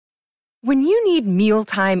When you need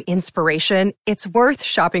mealtime inspiration, it's worth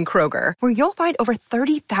shopping Kroger, where you'll find over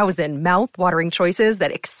 30,000 mouth-watering choices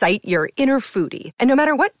that excite your inner foodie. And no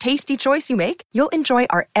matter what tasty choice you make, you'll enjoy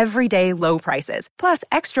our everyday low prices, plus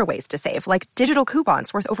extra ways to save, like digital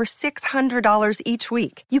coupons worth over $600 each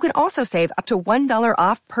week. You can also save up to $1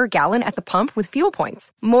 off per gallon at the pump with fuel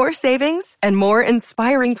points. More savings and more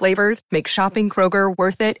inspiring flavors make shopping Kroger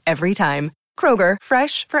worth it every time. Kroger,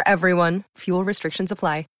 fresh for everyone. Fuel restrictions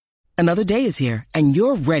apply. Another day is here, and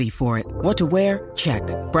you're ready for it. What to wear? Check.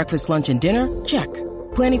 Breakfast, lunch, and dinner? Check.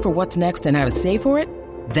 Planning for what's next and how to save for it?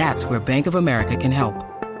 That's where Bank of America can help.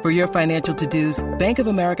 For your financial to-dos, Bank of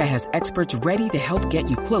America has experts ready to help get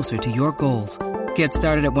you closer to your goals. Get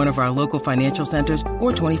started at one of our local financial centers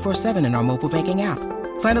or 24/7 in our mobile banking app.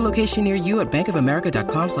 Find a location near you at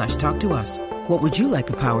bankofamerica.com/talktous. What would you like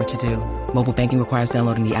the power to do? Mobile banking requires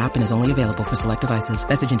downloading the app and is only available for select devices.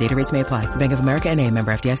 Message and data rates may apply. Bank of America N.A.,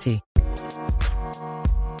 member FDIC.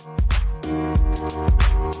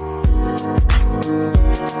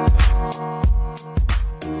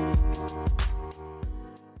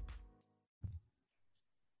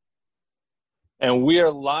 And we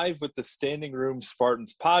are live with the Standing Room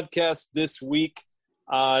Spartans podcast. This week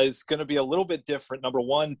is going to be a little bit different. Number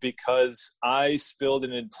one, because I spilled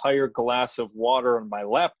an entire glass of water on my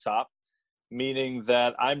laptop, meaning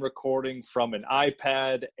that I'm recording from an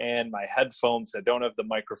iPad and my headphones. I don't have the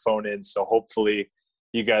microphone in, so hopefully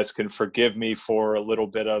you guys can forgive me for a little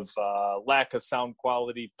bit of lack of sound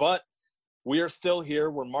quality. But we are still here.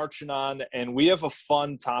 We're marching on, and we have a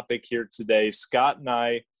fun topic here today. Scott and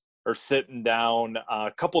I are sitting down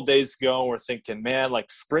a couple days ago. We're thinking, man,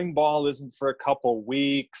 like spring ball isn't for a couple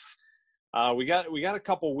weeks. We got a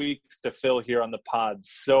couple weeks to fill here on the pod.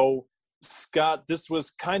 So, Scott, this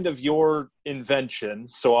was kind of your invention,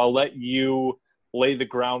 so I'll let you lay the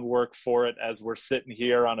groundwork for it as we're sitting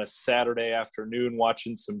here on a Saturday afternoon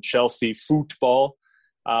watching some Chelsea football.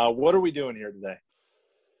 What are we doing here today?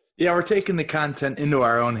 Yeah, we're taking the content into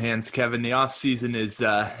our own hands, Kevin. The off season is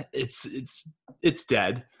it's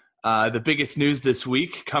dead. The biggest news this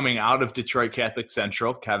week coming out of Detroit Catholic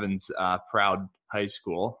Central, Kevin's proud high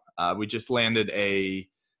school. We just landed a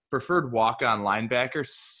preferred walk-on linebacker,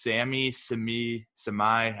 Samai.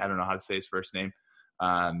 I don't know how to say his first name.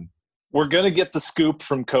 We're going to get the scoop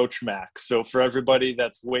from Coach Mack. So for everybody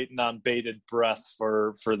that's waiting on bated breath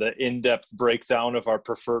for the in-depth breakdown of our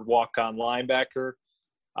preferred walk-on linebacker,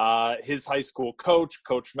 his high school coach,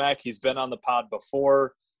 Coach Mack, he's been on the pod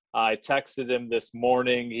before. I texted him this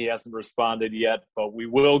morning. He hasn't responded yet, but we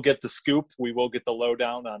will get the scoop. We will get the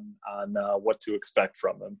lowdown on what to expect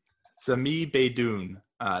from him. Sami Beydoun.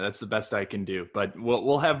 That's the best I can do. But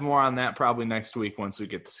we'll have more on that probably next week once we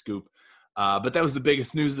get the scoop. But that was the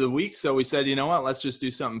biggest news of the week. So we said, you know what, let's just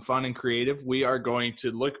do something fun and creative. We are going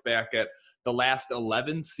to look back at the last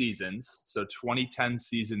 11 seasons, so 2010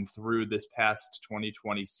 season through this past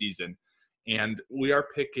 2020 season. And we are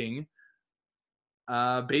picking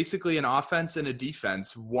basically an offense and a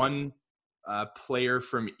defense, one player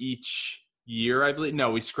from each year, I believe. No,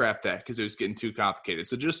 we scrapped that because it was getting too complicated.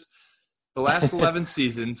 So just the last 11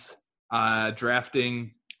 seasons,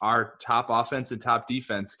 drafting our top offense and top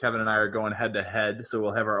defense. Kevin and I are going head to head, so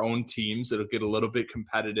we'll have our own teams. It'll get a little bit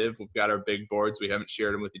competitive. We've got our big boards. We haven't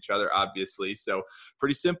shared them with each other, obviously. So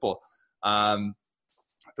pretty simple.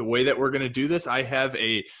 The way that we're going to do this, I have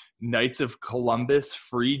a Knights of Columbus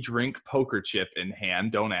free drink poker chip in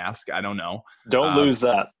hand. Don't ask. I don't know. Don't lose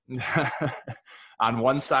that. On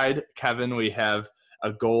one side, Kevin, we have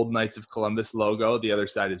a gold Knights of Columbus logo. The other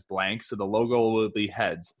side is blank. So the logo will be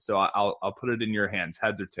heads. So I'll put it in your hands.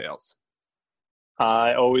 Heads or tails?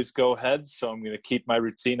 I always go heads, so I'm going to keep my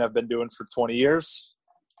routine I've been doing for 20 years.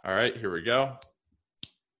 All right, here we go.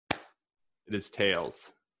 It is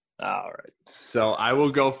tails. All right. So I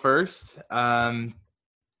will go first. So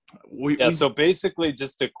basically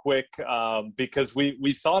just a quick, because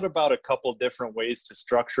we thought about a couple different ways to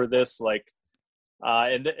structure this, like,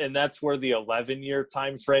 and that's where the 11-year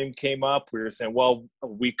time frame came up. We were saying, well,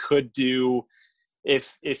 we could do,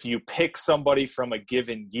 if you pick somebody from a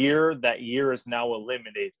given year, that year is now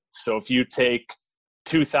eliminated. So if you take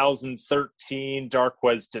 2013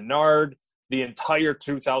 Darqueze Dennard, the entire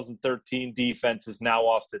 2013 defense is now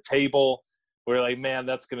off the table. We're like, man,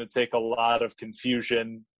 that's going to take a lot of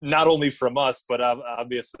confusion, not only from us, but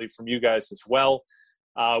obviously from you guys as well.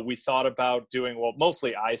 We thought about doing, well,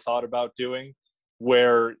 mostly I thought about doing,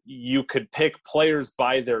 where you could pick players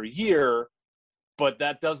by their year, but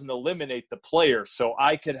that doesn't eliminate the player. So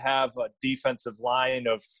I could have a defensive line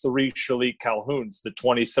of 3 Shalik Calhouns, the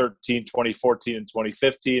 2013, 2014, and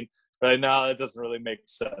 2015. But no, that doesn't really make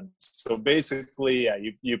sense. So basically, yeah,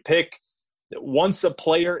 you pick once a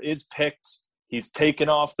player is picked, he's taken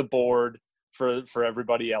off the board for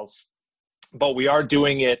everybody else. But we are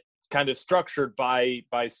doing it kind of structured by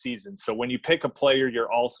season. So when you pick a player,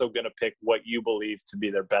 you're also going to pick what you believe to be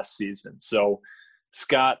their best season. So,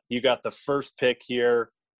 Scott, you got the first pick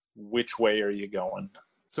here. Which way are you going?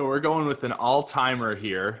 So we're going with an all-timer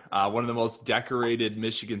here, one of the most decorated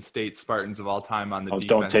Michigan State Spartans of all time on the defense.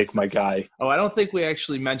 Don't take my guy. Oh, I don't think we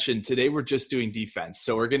actually mentioned today we're just doing defense.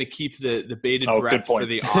 So we're going to keep the bated breath for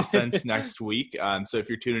the offense next week. So if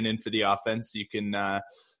you're tuning in for the offense, you can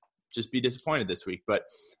just be disappointed this week. But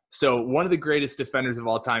so one of the greatest defenders of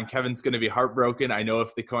all time, Kevin's going to be heartbroken. I know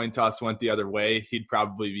if the coin toss went the other way, he'd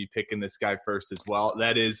probably be picking this guy first as well.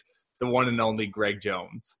 That is the one and only Greg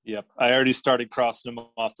Jones. Yep. I already started crossing him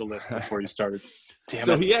off the list before you started. Damn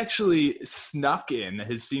so it. He actually snuck in.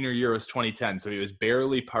 His senior year was 2010, so he was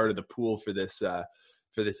barely part of the pool for this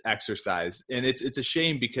exercise. And it's a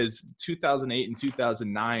shame because 2008 and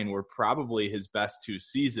 2009 were probably his best two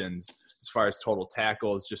seasons as far as total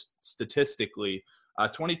tackles, just statistically.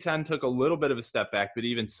 2010 took a little bit of a step back, but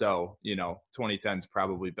even so, 2010 is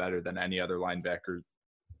probably better than any other linebacker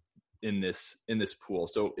in this pool.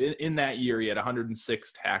 So in that year, he had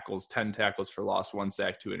 106 tackles, 10 tackles for loss, 1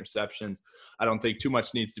 sack, 2 interceptions. I don't think too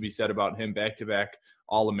much needs to be said about him. Back-to-back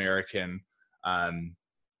All-American.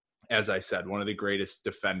 As I said, one of the greatest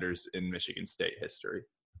defenders in Michigan State history.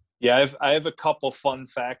 Yeah, I have a couple fun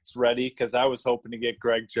facts ready because I was hoping to get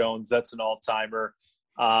Greg Jones. That's an all-timer.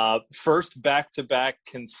 First back-to-back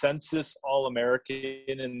consensus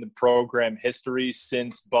All-American in the program history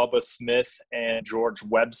since Bubba Smith and George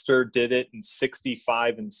Webster did it in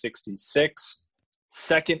 65 and 66.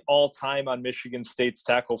 Second all-time on Michigan State's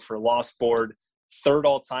tackle for loss board. Third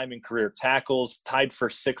all-time in career tackles. Tied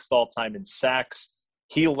for sixth all-time in sacks.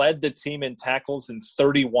 He led the team in tackles in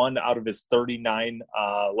 31 out of his 39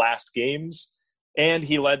 last games. And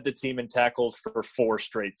he led the team in tackles for 4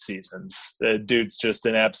 straight seasons. The dude's just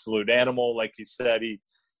an absolute animal. Like you said, he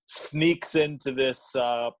sneaks into this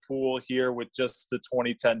pool here with just the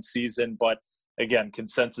 2010 season. But again,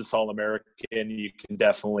 consensus All-American, you can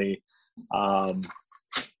definitely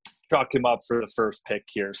chalk him up for the first pick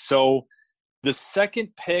here. So the second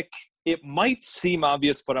pick, it might seem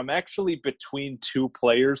obvious, but I'm actually between 2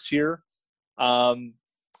 players here.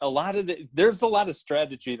 There's a lot of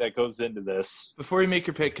strategy that goes into this. Before you make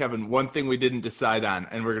your pick, Kevin, one thing we didn't decide on,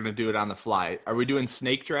 and we're going to do it on the fly. Are we doing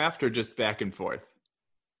snake draft or just back and forth?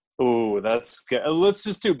 Ooh, that's good. Let's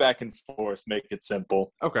just do back and forth. Make it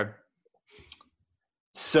simple. Okay.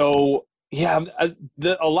 So, yeah,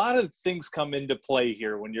 a lot of things come into play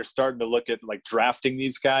here when you're starting to look at like drafting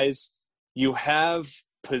these guys. You have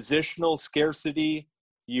positional scarcity.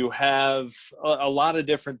 You have a lot of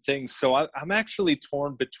different things. So I'm actually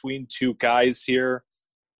torn between 2 guys here,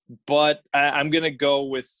 but I'm going to go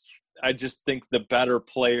with, I just think the better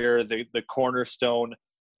player, the cornerstone,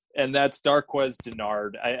 and that's Darqueze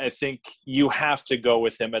Dennard. I think you have to go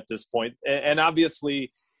with him at this point. And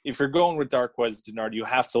obviously, if you're going with Darqueze Dennard, you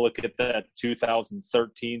have to look at that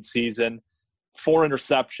 2013 season. 4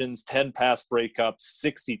 interceptions, 10 pass breakups,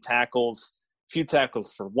 60 tackles. Few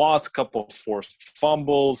tackles for loss, couple forced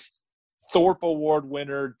fumbles, Thorpe Award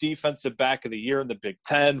winner, defensive back of the year in the Big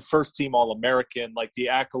Ten, first team All-American. Like the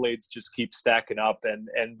accolades just keep stacking up.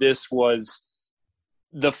 And this was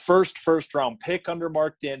the first round pick under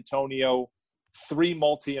Mark D'Antonio, 3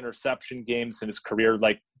 multi-interception games in his career.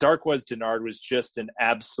 Like Darqueze Dennard was just an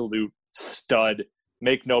absolute stud.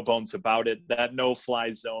 Make no bones about it. That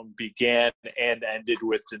no-fly zone began and ended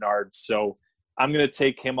with Dennard. So I'm going to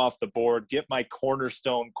take him off the board, get my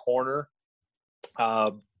cornerstone corner,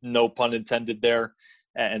 no pun intended there,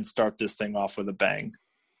 and start this thing off with a bang.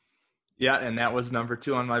 Yeah, and that was number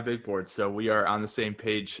 2 on my big board. So we are on the same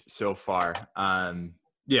page so far.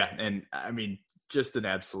 Yeah, and I mean, just an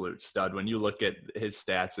absolute stud. When you look at his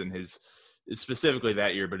stats and his specifically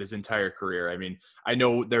that year, but his entire career. I mean, I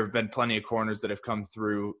know there have been plenty of corners that have come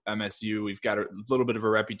through MSU. We've got a little bit of a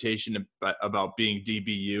reputation about being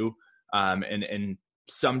DBU. And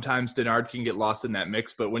sometimes Dennard can get lost in that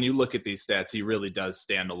mix, but when you look at these stats, he really does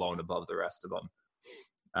stand alone above the rest of them.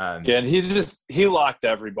 Yeah, and he locked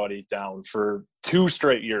everybody down for 2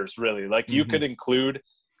 straight years, really. Like you could include,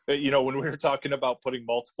 when we were talking about putting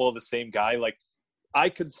multiple of the same guy, like I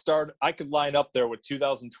could line up there with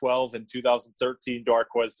 2012 and 2013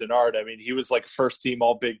 Darqueze Dennard. I mean, he was like first team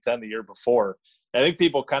All Big Ten the year before. I think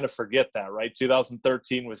people kind of forget that, right?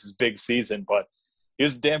 2013 was his big season, but he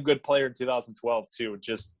was a damn good player in 2012 too.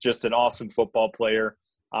 Just an awesome football player.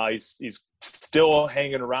 He's still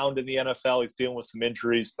hanging around in the NFL. He's dealing with some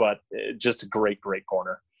injuries, but just a great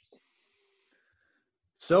corner.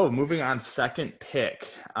 So moving on, second pick.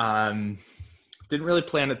 Didn't really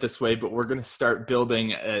plan it this way, but we're going to start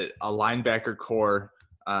building a linebacker core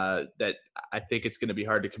that I think it's going to be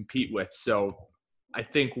hard to compete with. So I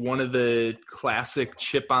think one of the classic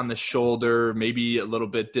chip on the shoulder, maybe a little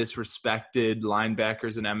bit disrespected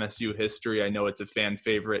linebackers in MSU history. I know it's a fan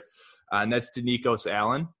favorite, and that's Denikos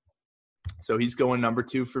Allen. So he's going number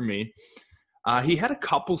 2 for me. He had a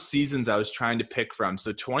couple seasons I was trying to pick from.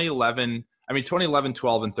 So 2011,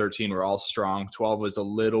 12, and 13 were all strong. 12 was a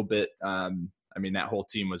little bit, that whole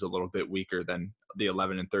team was a little bit weaker than the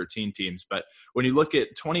 11 and 13 teams. But when you look at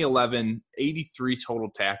 2011, 83 total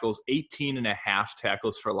tackles, 18 and a half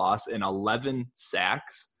tackles for loss, and 11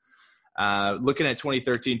 sacks. Looking at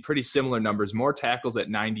 2013, pretty similar numbers, more tackles at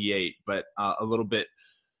 98, but a little bit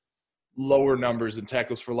lower numbers in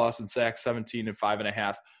tackles for loss and sacks, 17 and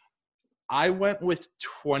 5.5. I went with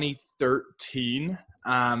 2013.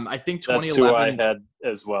 I think 2011. That's who I had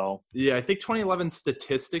as well. Yeah, I think 2011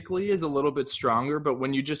 statistically is a little bit stronger, but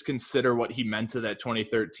when you just consider what he meant to that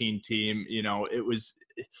 2013 team,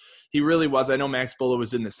 he really was. I know Max Bulla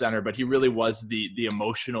was in the center, but he really was the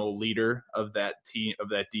emotional leader of that team, of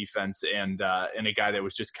that defense, and a guy that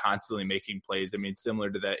was just constantly making plays.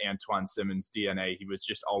 Similar to that Antoine Simmons DNA, he was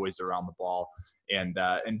just always around the ball, and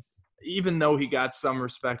even though he got some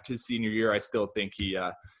respect his senior year, I still think he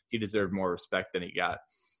deserved more respect than he got.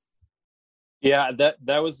 Yeah,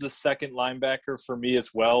 that was the second linebacker for me as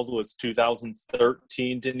well. It was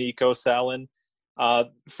 2013 Denikos Allen.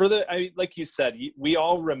 Like you said, we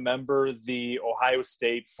all remember the Ohio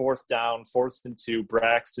State 4th down, 4th and 2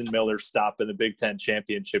 Braxton Miller stop in the Big Ten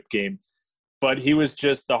championship game. But he was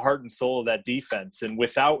just the heart and soul of that defense. And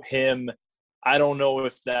without him, I don't know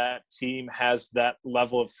if that team has that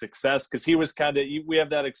level of success, because he was we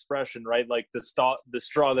have that expression, right? Like the straw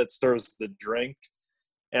that stirs the drink.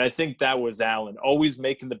 And I think that was Allen, always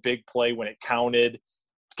making the big play when it counted,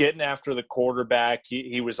 getting after the quarterback.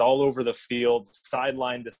 He was all over the field,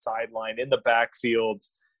 sideline to sideline, in the backfield.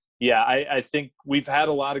 Yeah, I think we've had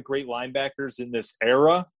a lot of great linebackers in this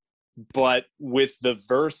era, but with the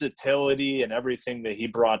versatility and everything that he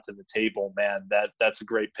brought to the table, man, that's a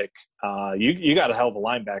great pick. You got a hell of a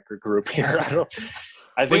linebacker group here.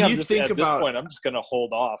 I think I'm just at this point, I'm just going to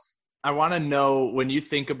hold off. I want to know, when you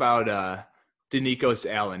think about Denikos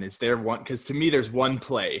Allen, is there one? Because to me, there's one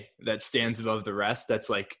play that stands above the rest. That's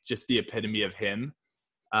like just the epitome of him.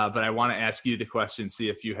 But I want to ask you the question, see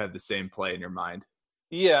if you have the same play in your mind.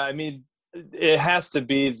 Yeah, it has to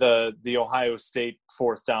be the Ohio State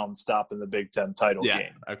 4th down stop in the Big Ten title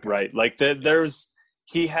game, okay. Right? Like there was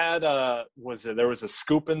a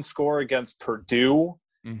scoop and score against Purdue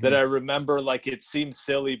that I remember. Like, it seemed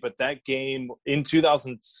silly, but that game in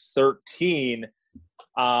 2013,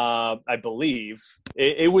 I believe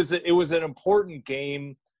it was an important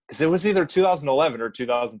game, because it was either 2011 or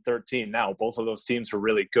 2013. Now both of those teams were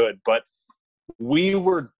really good, but we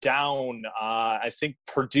were down. I think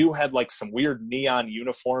Purdue had like some weird neon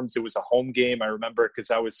uniforms. It was a home game. I remember it because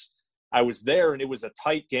I was there, and it was a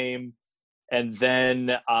tight game. And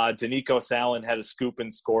then Denikos Allen had a scoop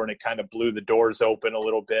and score, and it kind of blew the doors open a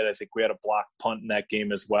little bit. I think we had a blocked punt in that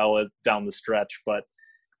game as well as down the stretch. But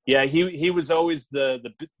yeah, he was always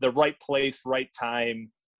the right place, right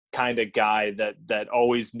time kind of guy that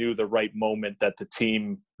always knew the right moment that the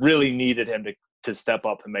team really needed him to step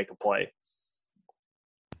up and make a play.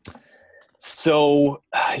 So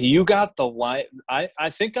you got the line. I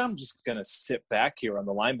think I'm just going to sit back here on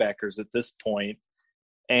the linebackers at this point,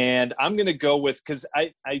 and I'm going to go with, because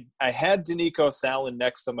I had Denikos Allen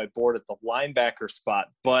next on my board at the linebacker spot,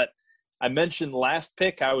 but I mentioned last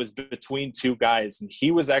pick I was between two guys, and he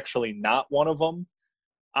was actually not one of them.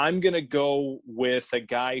 I'm going to go with a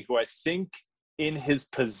guy who I think in his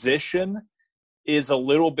position is a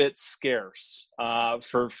little bit scarce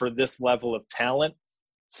for this level of talent.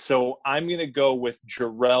 So I'm going to go with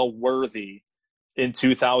Jerrell Worthy in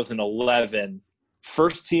 2011.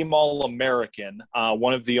 First team All-American,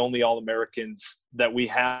 one of the only All-Americans that we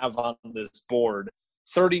have on this board.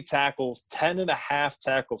 30 tackles, 10.5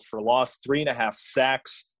 tackles for loss, 3.5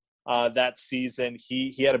 sacks that season.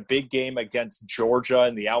 He had a big game against Georgia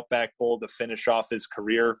in the Outback Bowl to finish off his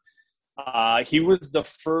career. He was the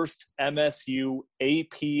first MSU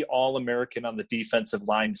AP All-American on the defensive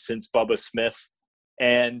line since Bubba Smith.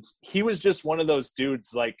 And he was just one of those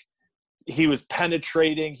dudes, like, he was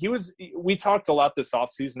penetrating. We talked a lot this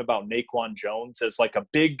offseason about Naquan Jones as like a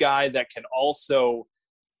big guy that can also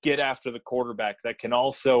get after the quarterback, that can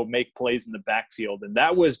also make plays in the backfield. And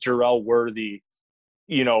that was Jerrell Worthy,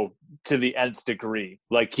 to the nth degree.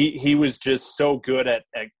 Like he was just so good at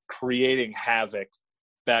creating havoc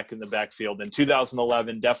back in the backfield. In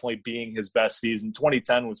 2011, definitely being his best season.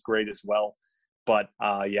 2010 was great as well. But,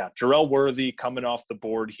 Jerrell Worthy coming off the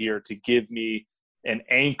board here to give me an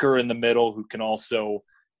anchor in the middle who can also,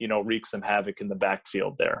 wreak some havoc in the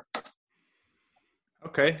backfield there.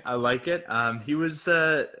 Okay, I like it. He was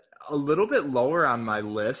a little bit lower on my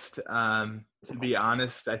list. To be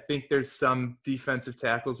honest, I think there's some defensive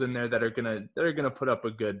tackles in there that are gonna put up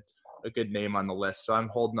a good name on the list. So I'm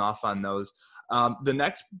holding off on those. The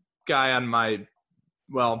next guy on I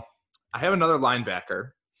have another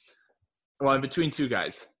linebacker. Well, I'm between two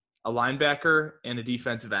guys, a linebacker and a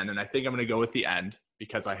defensive end, and I think I'm going to go with the end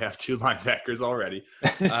because I have two linebackers already.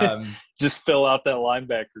 Just fill out that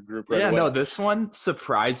linebacker group right away. No, this one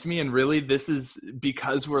surprised me, and really this is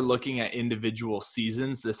because we're looking at individual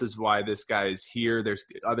seasons. This is why this guy is here. There's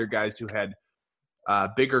other guys who had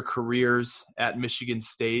bigger careers at Michigan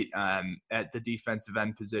State at the defensive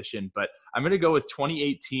end position, but I'm going to go with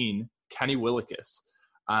 2018 Kenny Willekes.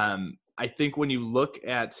 I think when you look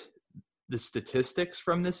at the statistics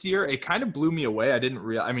from this year, it kind of blew me away. I didn't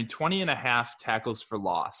realize, 20 and a half tackles for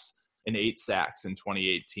loss and 8 sacks in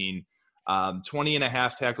 2018. 20 and a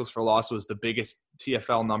half tackles for loss was the biggest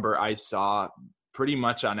TFL number I saw pretty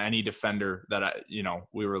much on any defender that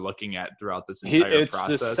we were looking at throughout this entire process.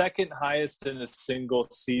 It's the second highest in a single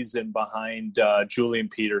season behind Julian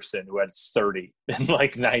Peterson, who had 30 in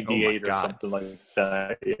 98 or something like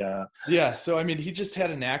that. Yeah. So, he just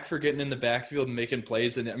had a knack for getting in the backfield and making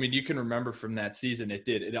plays. And you can remember from that season,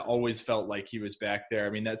 it always felt like he was back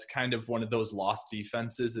there. that's kind of one of those lost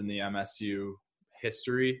defenses in the MSU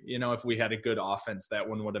history. If we had a good offense, that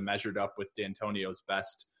one would have measured up with D'Antonio's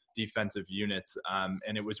best defensive units,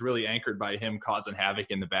 and it was really anchored by him causing havoc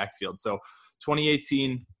in the backfield. So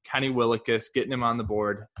 2018 Kenny Willekes, getting him on the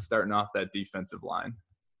board, starting off that defensive line.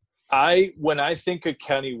 When I think of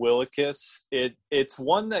Kenny Willekes, it's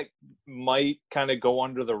one that might kind of go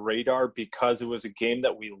under the radar because it was a game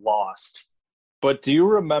that we lost. But do you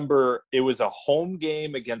remember it was a home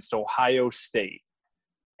game against Ohio State,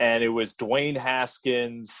 and it was Dwayne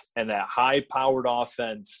Haskins and that high-powered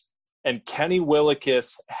offense, and Kenny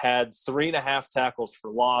Willekes had 3.5 tackles for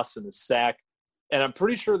loss and a sack. And I'm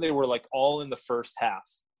pretty sure they were all in the first half.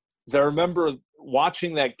 Because I remember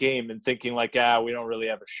watching that game and thinking we don't really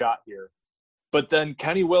have a shot here. But then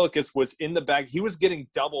Kenny Willekes was in the back. He was getting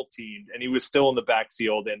double teamed, and he was still in the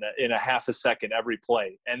backfield in a half a second every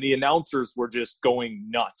play. And the announcers were just going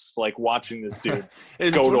nuts, watching this dude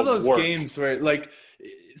it's go one to of those work. Games where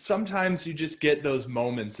sometimes you just get those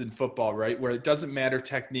moments in football, right, where it doesn't matter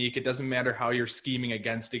technique, it doesn't matter how you're scheming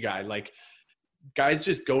against a guy. Guys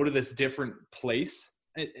just go to this different place.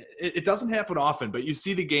 It doesn't happen often, but you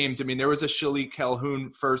see the games. There was a Shalik Calhoun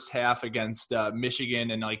first half against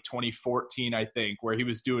Michigan in 2014, I think, where he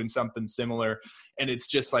was doing something similar. And it's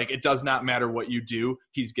just it does not matter what you do.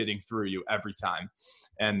 He's getting through you every time.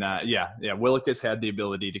 And Willekes had the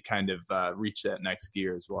ability to kind of reach that next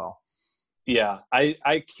gear as well. Yeah,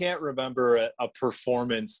 I can't remember a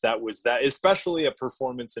performance that was that, especially a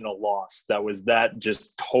performance in a loss that was that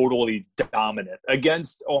just totally dominant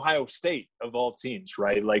against Ohio State of all teams,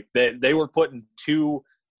 right? They were putting 2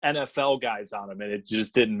 NFL guys on him, and it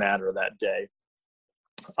just didn't matter that day.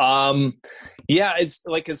 It's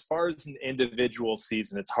as far as an individual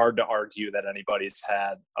season, it's hard to argue that anybody's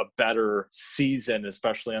had a better season,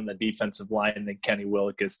 especially on the defensive line, than Kenny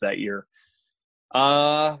Willekes that year.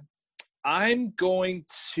 I'm going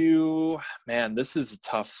to – this is a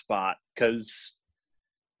tough spot because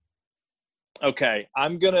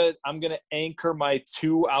I'm gonna anchor my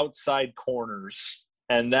 2 outside corners,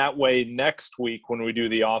 and that way next week when we do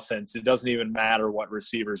the offense, it doesn't even matter what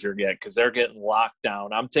receivers you're getting because they're getting locked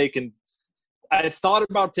down. I thought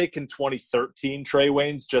about taking 2013 Trey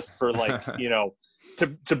Waynes just for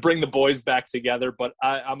to bring the boys back together, but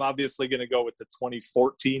I'm obviously going to go with the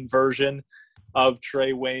 2014 version of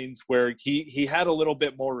Trey Waynes, where he had a little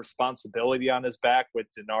bit more responsibility on his back with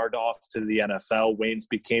Denard off to the NFL. Waynes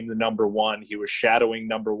became the number 1. He was shadowing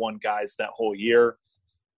number 1 guys that whole year.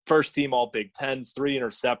 First team All Big Ten, 3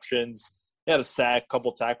 interceptions. He had a sack,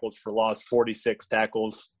 couple tackles for loss, 46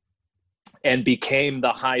 tackles, and became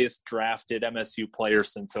the highest drafted MSU player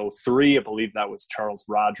since 2003. I believe that was Charles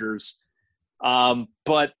Rogers.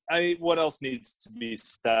 But what else needs to be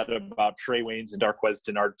said about Trey Waynes and Darqueze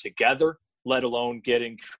Dennard together, let alone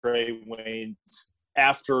getting Trey Waynes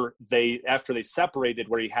after they separated,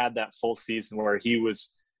 where he had that full season where he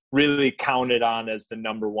was really counted on as the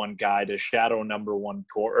number 1 guy to shadow number 1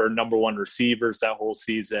 receivers that whole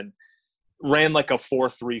season. Ran a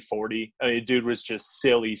 4.3 40. Dude was just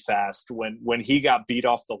silly fast. When he got beat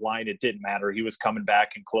off the line, it didn't matter. He was coming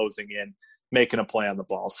back and closing in. making a play on the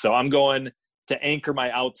ball. So I'm going to anchor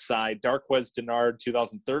my outside, Darqueze Dennard,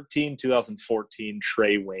 2013, 2014,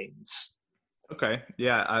 Trey Waynes. Okay.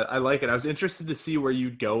 Yeah, I like it. I was interested to see where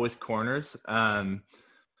you'd go with corners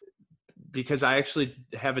because I actually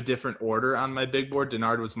have a different order on my big board.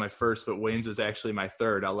 Dennard was my first, but Waynes was actually my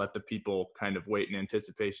third. I'll let the people kind of wait in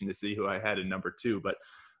anticipation to see who I had in number 2. But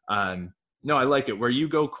no, I like it. Where you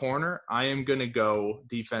go corner, I am going to go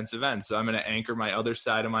defensive end. So I'm going to anchor my other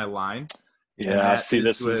side of my line. Yeah, see,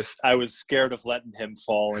 I was scared of letting him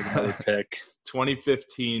fall in another pick.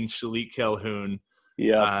 2015 Shalik Calhoun.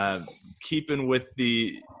 Yeah. Keeping with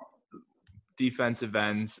the defensive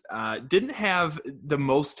ends, didn't have the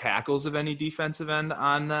most tackles of any defensive end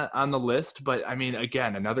on the list, but I mean,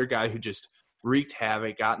 again, another guy who just wreaked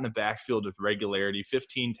havoc, got in the backfield with regularity,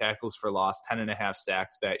 15 tackles for loss, 10.5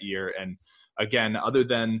 sacks that year. And again, other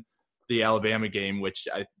than the Alabama game, which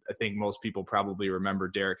I think most people probably remember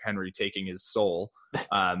Derrick Henry taking his soul.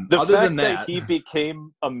 The fact that he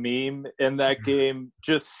became a meme in that game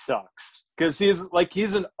just sucks because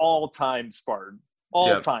he's an all-time Spartan,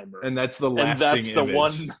 all-timer, and that's the lasting. And that's the image.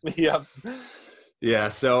 one. Yeah. Yeah.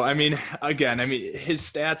 So I mean, his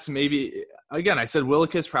stats maybe. Again, I said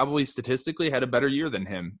Willekes probably statistically had a better year than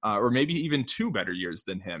him, or maybe even 2 better years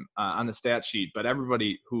than him on the stat sheet. But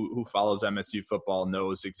everybody who follows MSU football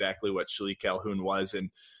knows exactly what Shalik Calhoun was. And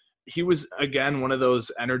he was, again, one of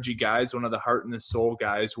those energy guys, one of the heart and the soul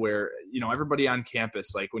guys where, everybody on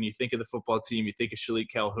campus, like when you think of the football team, you think of Shalik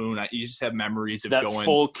Calhoun, you just have memories of that going.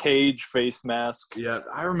 Full cage face mask. Yeah,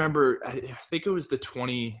 I remember, I think it was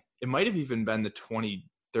it might have even been the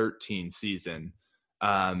 2013 season.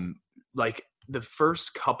 Like the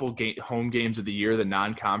first couple home games of the year, the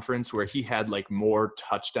non-conference, where he had like more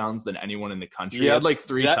touchdowns than anyone in the country. He had like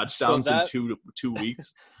 3 touchdowns in 2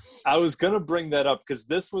 weeks. I was going to bring that up because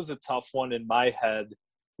this was a tough one in my head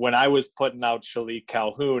when I was putting out Shalik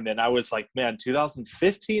Calhoun. And I was like, man,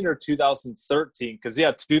 2015 or 2013? Because,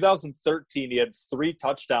 2013, he had 3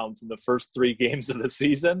 touchdowns in the first 3 games of the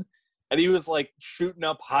season. And he was like shooting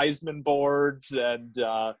up Heisman boards, and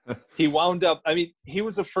he wound up. I mean, he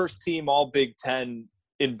was a first team All Big Ten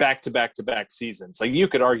in back-to-back seasons. Like you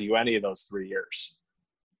could argue any of those 3 years.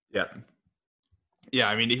 Yeah.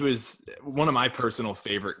 I mean, he was one of my personal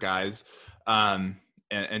favorite guys, and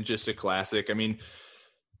just a classic. I mean,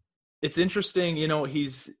 it's interesting.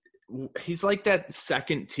 He's like that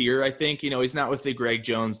second tier, I think. He's not with the Greg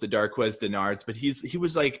Jones, the Darqueze Dennards, but he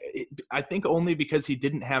was like, I think only because he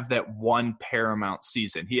didn't have that one paramount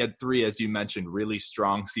season. He had 3, as you mentioned, really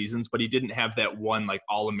strong seasons, but he didn't have that one like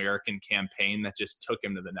All-American campaign that just took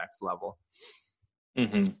him to the next level.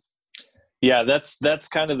 Mm-hmm. Yeah, that's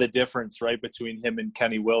kind of the difference, right, between him and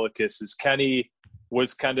Kenny Willekes. Is Kenny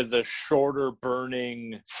was kind of the shorter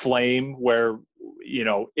burning flame where,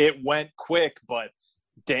 it went quick, but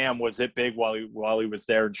damn, was it big while he was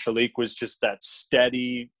there. And Shalik was just that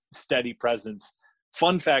steady presence.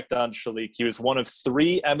 Fun fact on Shalik, he was one of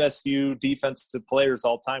 3 MSU defensive players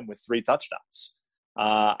all time with 3 touchdowns.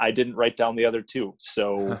 I didn't write down the other 2.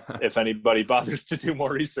 So if anybody bothers to do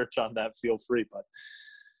more research on that, feel free. But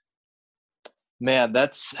man,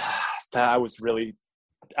 I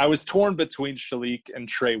was torn between Shalik and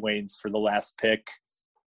Trey Waynes for the last pick.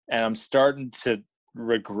 And I'm starting to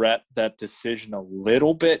regret that decision a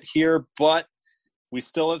little bit here, but we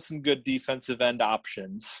still have some good defensive end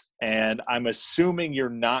options, and I'm assuming you're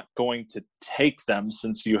not going to take them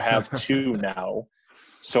since you have 2 now,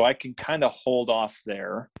 so I can kind of hold off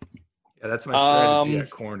there. Yeah, that's my strategy at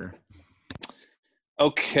corner.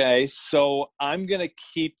 Okay, so I'm going to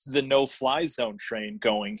keep the no-fly zone train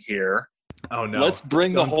going here. Oh, no. Let's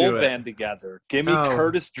bring the whole band together. Give me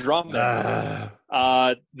Curtis Drummond.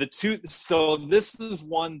 So this is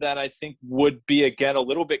one that I think would be, again, a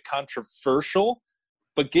little bit controversial,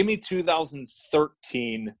 but give me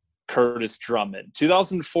 2013 Curtis Drummond.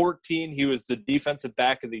 2014, he was the defensive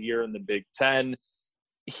back of the year in the Big Ten.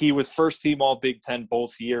 He was first team All Big Ten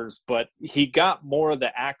both years, but he got more of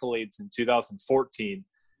the accolades in 2014.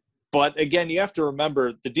 But again, you have to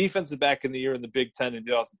remember the defensive back in the year in the Big Ten in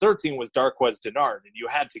 2013 was Darqueze Dennard, and you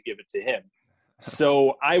had to give it to him.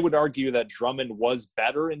 So I would argue that Drummond was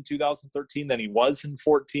better in 2013 than he was in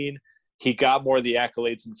 14. He got more of the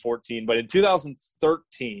accolades in 14. But in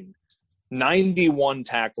 2013, 91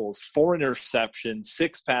 tackles, 4 interceptions,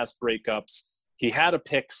 6 pass breakups. He had a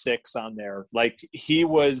pick 6 on there. Like, he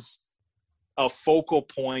was a focal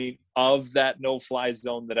point of that no-fly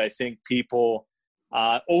zone that I think people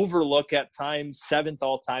overlook at times. 7th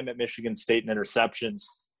all-time at Michigan State in interceptions.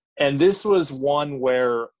 And this was one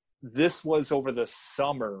where this was over the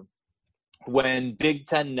summer when Big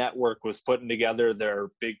Ten Network was putting together their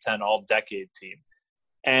Big Ten All-Decade team.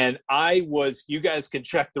 And you guys can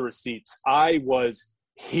check the receipts, I was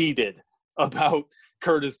heated about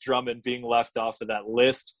Curtis Drummond being left off of that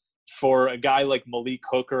list for a guy like Malik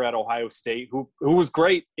Hooker at Ohio State, who was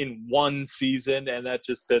great in one season, and that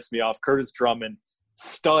just pissed me off. Curtis Drummond,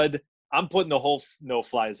 stud. I'm putting the whole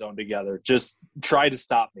no-fly zone together. Just try to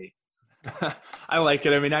stop me. I like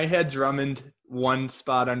it. I mean, I had Drummond one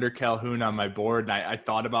spot under Calhoun on my board, and I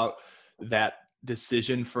thought about that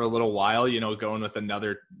decision for a little while, going with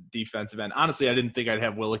another defensive end. Honestly, I didn't think I'd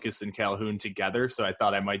have Willekes and Calhoun together, so I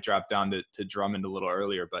thought I might drop down to Drummond a little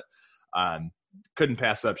earlier, but couldn't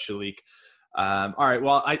pass up Shalik. All right,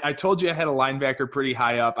 well, I told you I had a linebacker pretty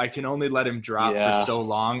high up. I can only let him drop for so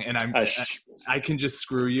long, and I can just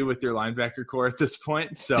screw you with your linebacker core at this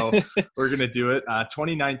point, so we're going to do it.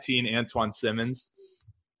 2019, Antoine Simmons.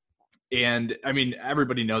 And, I mean,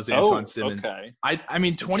 everybody knows Antoine Simmons. Okay. I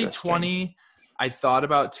mean, 2020, I thought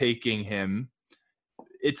about taking him.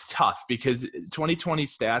 It's tough because 2020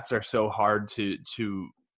 stats are so hard to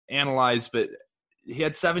analyze, but he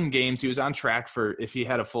had 7 games. He was on track for, if he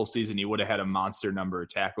had a full season, he would have had a monster number of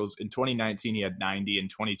tackles. In 2019, he had 90. In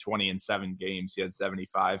 2020, in 7 games, he had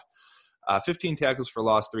 75. 15 tackles for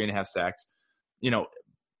loss, 3.5 sacks.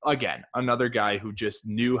 Again, another guy who just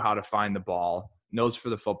knew how to find the ball, knows for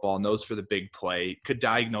the football, knows for the big play, could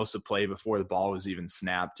diagnose a play before the ball was even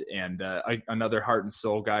snapped, and another heart and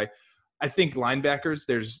soul guy. I think linebackers,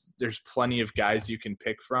 there's plenty of guys you can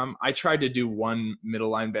pick from. I tried to do 1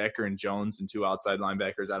 middle linebacker in Jones and 2 outside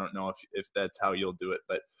linebackers. I don't know if that's how you'll do it,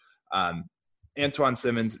 but Antoine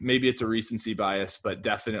Simmons, maybe it's a recency bias, but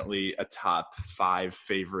definitely a top 5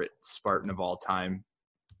 favorite Spartan of all time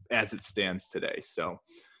as it stands today. So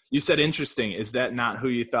you said interesting. Is that not who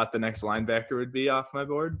you thought the next linebacker would be off my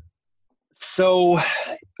board? So,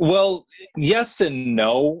 well, yes and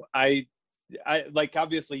no. I like,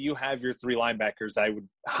 obviously you have your 3 linebackers. I would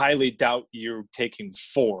highly doubt you taking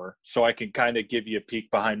 4. So I can kind of give you a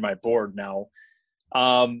peek behind my board now.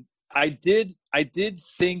 I did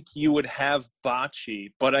think you would have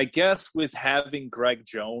Bocci, but I guess with having Greg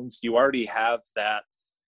Jones, you already have that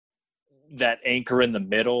anchor in the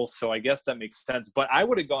middle. So I guess that makes sense. But I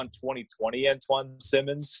would have gone 2020 Antoine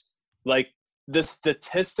Simmons. Like, the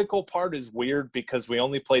statistical part is weird because we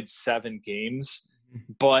only played 7 games.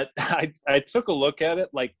 But I took a look at it.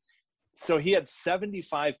 Like, so he had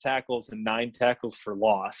 75 tackles and 9 tackles for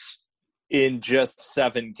loss in just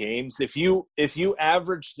 7 games. If you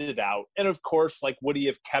averaged it out, and of course, like, would he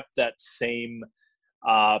have kept that same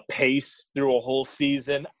pace through a whole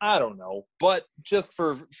season? I don't know. But just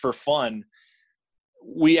for fun,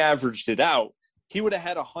 we averaged it out. He would have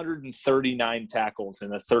had 139 tackles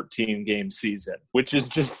in a 13-game season, which is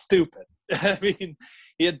just stupid. I mean,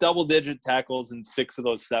 he had double-digit tackles in 6 of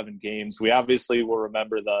those 7 games. We obviously will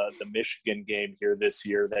remember the Michigan game here this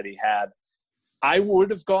year that he had. I would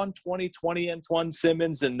have gone 2020 Antoine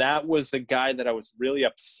Simmons, and that was the guy that I was really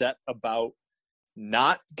upset about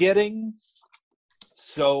not getting.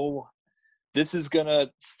 So this is going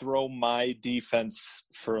to throw my defense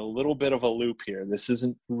for a little bit of a loop here. This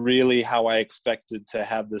isn't really how I expected to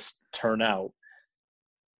have this turn out.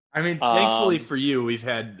 I mean, thankfully for you, we've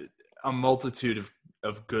had a multitude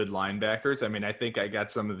of good linebackers. I mean, I think I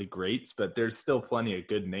got some of the greats, but there's still plenty of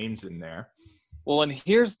good names in there. Well, and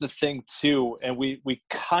here's the thing too, and we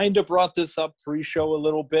kind of brought this up pre-show a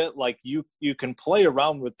little bit, like you can play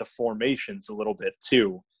around with the formations a little bit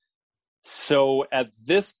too. So at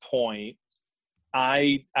this point,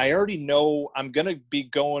 I already know I'm going to be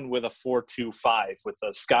going with a 4-2-5 with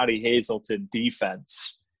a Scotty Hazelton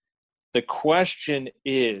defense. The question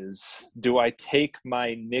is, do I take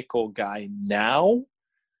my nickel guy now,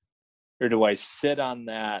 or do I sit on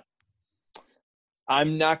that?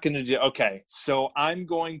 I'm not going to do – okay, so I'm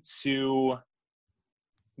going to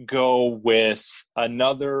go with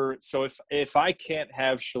another – so if I can't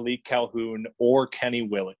have Shalik Calhoun or Kenny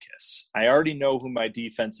Willekes, I already know who my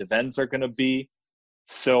defensive ends are going to be.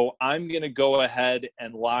 So I'm going to go ahead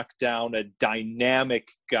and lock down a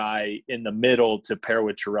dynamic guy in the middle to pair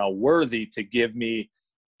with Terrell Worthy to give me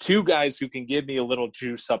 2 guys who can give me a little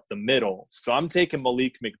juice up the middle. So I'm taking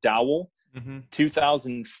Malik McDowell,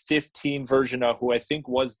 2015 version of who I think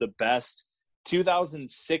was the best.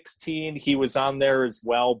 2016, he was on there as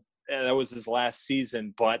well. And that was his last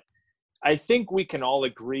season. But I think we can all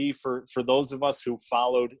agree, for those of us who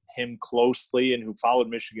followed him closely and who followed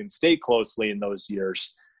Michigan State closely in those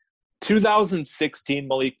years, 2016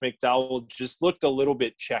 Malik McDowell just looked a little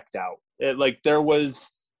bit checked out. There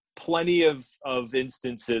was plenty of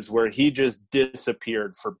instances where he just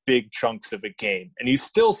disappeared for big chunks of a game. And you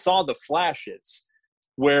still saw the flashes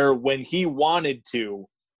where when he wanted to,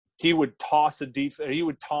 he would toss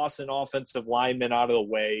an offensive lineman out of the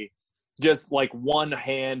way, just like one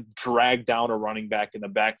hand drag down a running back in the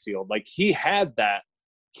backfield. Like, he had that.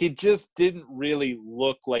 He just didn't really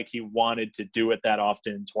look like he wanted to do it that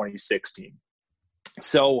often in 2016.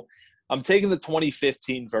 So I'm taking the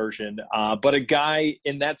 2015 version, but a guy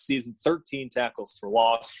in that season, 13 tackles for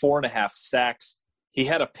loss, 4.5 sacks. He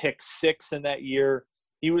had a pick 6 in that year.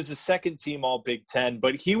 He was a second team all Big Ten,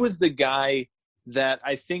 but he was the guy that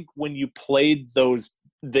I think when you played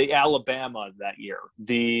the Alabama that year,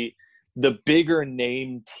 the bigger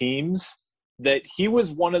name teams, that he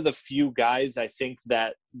was one of the few guys I think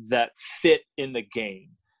that fit in the game,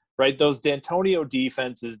 right? Those D'Antonio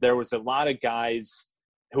defenses, there was a lot of guys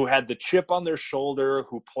who had the chip on their shoulder,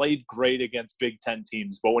 who played great against Big Ten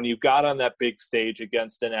teams. But when you got on that big stage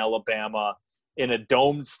against an Alabama in a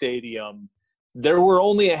domed stadium, there were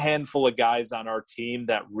only a handful of guys on our team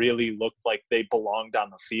that really looked like they belonged on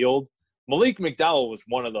the field. Malik McDowell was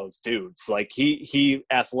one of those dudes. Like, he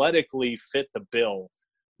athletically fit the bill,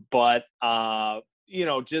 but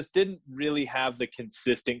just didn't really have the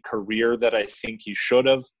consistent career that I think he should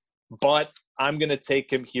have. But I'm going to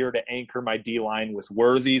take him here to anchor my D-line with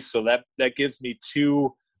Worthy. So that gives me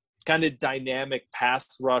two kind of dynamic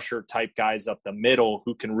pass rusher type guys up the middle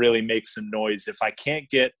who can really make some noise if I can't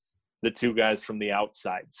get the two guys from the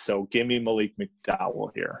outside. So give me Malik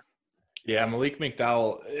McDowell here. Yeah, Malik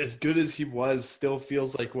McDowell, as good as he was, still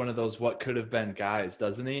feels like one of those what could have been guys,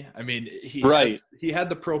 doesn't he? I mean, he had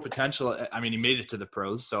the pro potential. I mean, he made it to the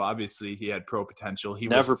pros, so obviously he had pro potential. He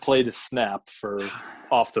never played a snap for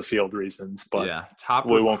off the field reasons, but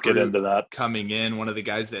we won't get into that. Coming in, one of the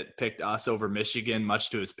guys that picked us over Michigan,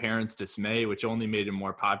 much to his parents' dismay, which only made him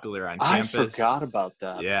more popular on campus. I forgot about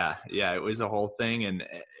that. Yeah, it was a whole thing,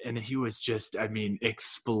 and he was just, I mean,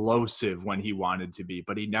 explosive when he wanted to be,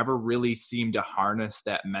 but he never really seemed to harness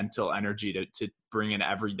that mental energy to bring an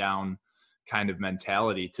every down kind of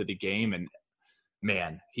mentality to the game. And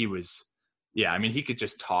man, he was, I mean, he could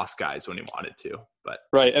just toss guys when he wanted to, but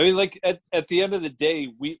right. I mean, like at the end of the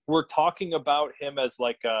day, we're talking about him as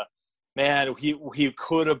like a man, he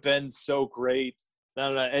could have been so great.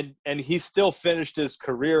 No. And he still finished his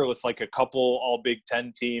career with like a couple all Big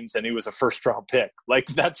Ten teams, and he was a first round pick. Like,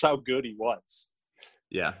 that's how good he was.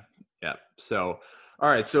 Yeah. So, all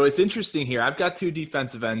right. So it's interesting here. I've got 2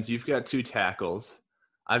 defensive ends. You've got 2 tackles.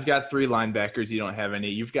 I've got 3 linebackers. You don't have any.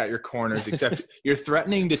 You've got your corners, except you're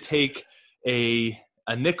threatening to take a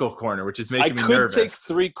nickel corner, which is making me nervous. I could take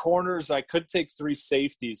 3 corners. I could take 3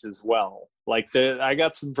 safeties as well. Like, I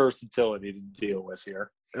got some versatility to deal with here.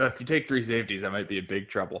 If you take 3 safeties, that might be in big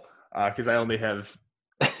trouble because I only have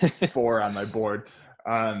 4 on my board.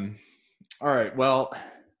 All right. Well,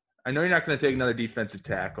 I know you're not going to take another defensive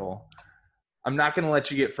tackle. I'm not going to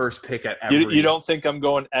let you get first pick at every. You don't think I'm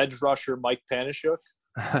going edge rusher Mike Panasiuk?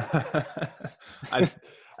 I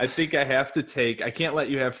think I have to take – I can't let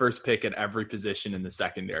you have first pick at every position in the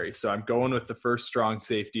secondary. So I'm going with the first strong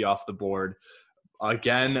safety off the board.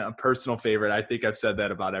 Again, a personal favorite. I think I've said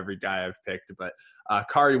that about every guy I've picked, but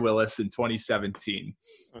Khari Willis in 2017.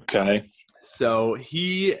 Okay. So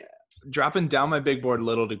he – dropping down my big board a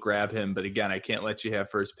little to grab him, but again, I can't let you have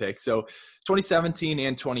first pick. So 2017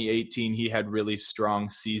 and 2018, he had really strong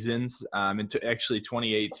seasons. Actually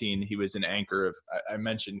 2018, he was an anchor of, I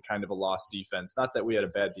mentioned, kind of a lost defense. Not that we had a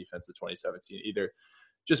bad defense in 2017 either,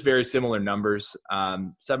 just very similar numbers.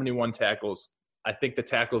 71 tackles. I think the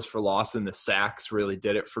tackles for loss and the sacks really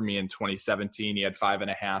did it for me in 2017. He had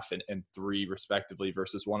 5.5 and 3 respectively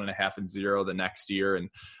versus 1.5 and 0 the next year. And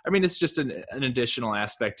I mean, it's just an additional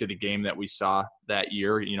aspect to the game that we saw that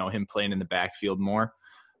year, him playing in the backfield more,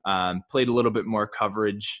 played a little bit more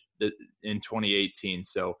coverage in 2018.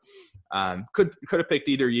 So could have picked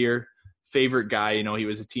either year. Favorite guy, he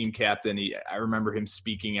was a team captain. I remember him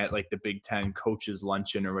speaking at like the Big Ten coaches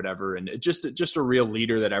luncheon or whatever. And just a real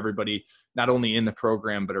leader that everybody, not only in the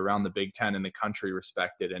program, but around the Big Ten and the country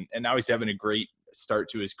respected. And now he's having a great start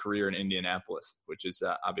to his career in Indianapolis, which is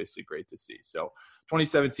obviously great to see. So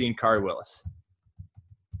 2017, Khari Willis.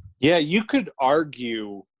 Yeah, you could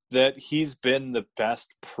argue that he's been the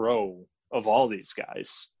best pro of all these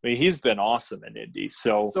guys. I mean, he's been awesome in Indy.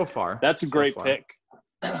 So far, that's a great pick.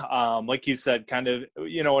 Like you said, kind of,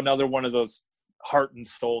 another one of those heart and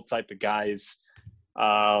soul type of guys.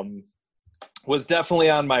 Was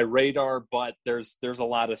definitely on my radar, but there's a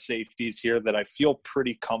lot of safeties here that I feel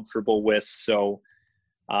pretty comfortable with. So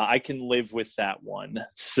I can live with that one.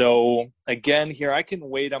 So again, here I can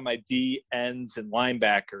wait on my D ends and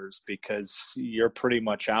linebackers because you're pretty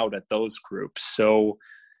much out at those groups. So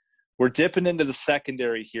we're dipping into the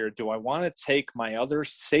secondary here. Do I want to take my other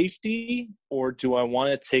safety or do I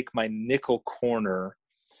want to take my nickel corner?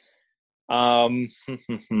 The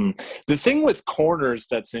thing with corners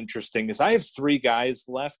that's interesting is I have 3 guys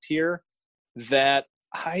left here that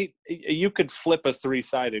you could flip a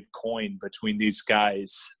 3-sided coin between these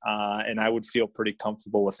guys, and I would feel pretty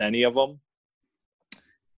comfortable with any of them.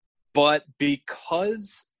 But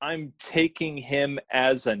because I'm taking him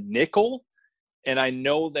as a nickel, and I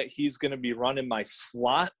know that he's going to be running my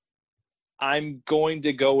slot, I'm going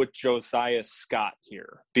to go with Josiah Scott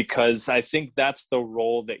here because I think that's the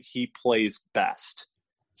role that he plays best.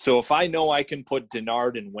 So if I know I can put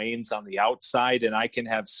Denard and Waynes on the outside and I can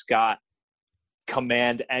have Scott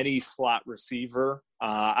command any slot receiver,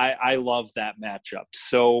 I love that matchup.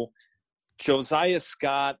 So Josiah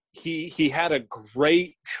Scott, he had a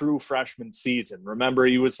great true freshman season. Remember,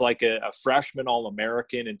 he was like a freshman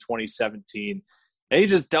All-American in 2017. And he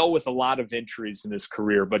just dealt with a lot of injuries in his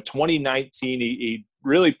career. But 2019, he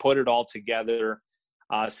really put it all together.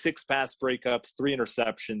 6 pass breakups, 3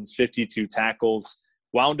 interceptions, 52 tackles.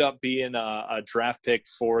 Wound up being a draft pick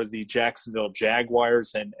for the Jacksonville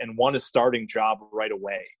Jaguars and won a starting job right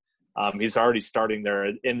away. He's already starting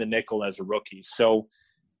there in the nickel as a rookie. So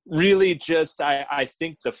really just I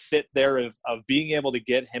think the fit there of being able to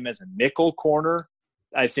get him as a nickel corner,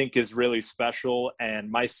 I think is really special.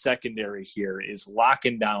 And my secondary here is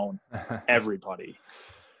locking down everybody.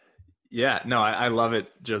 Yeah, no, I love it.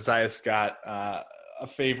 Josiah Scott, a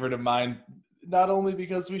favorite of mine, not only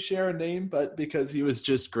because we share a name, but because he was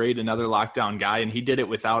just great, another lockdown guy. And he did it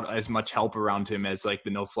without as much help around him as like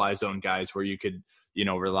the no-fly zone guys where you could,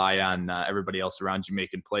 rely on everybody else around you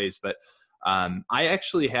making plays. But I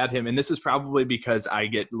actually had him, and this is probably because I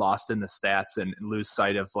get lost in the stats and lose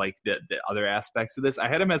sight of like the other aspects of this. I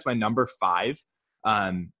had him as my number 5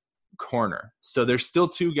 corner. So there's still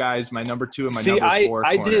 2 guys, my number 2 and my number 4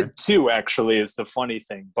 I corner. did too, actually, is the funny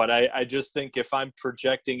thing. But I just think if I'm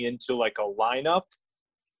projecting into like a lineup,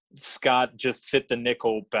 Scott just fit the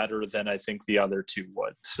nickel better than I think the other 2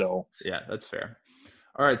 would. So yeah, that's fair.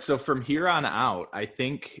 All right. So from here on out, I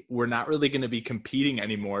think we're not really going to be competing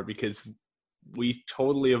anymore because we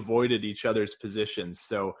totally avoided each other's positions.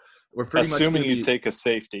 So we're pretty assuming much you take a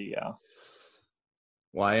safety. Yeah.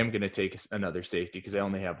 Well, I am going to take another safety because I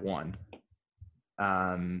only have 1.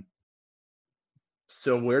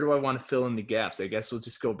 So where do I want to fill in the gaps? I guess we'll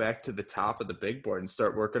just go back to the top of the big board and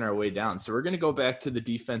start working our way down. So we're going to go back to the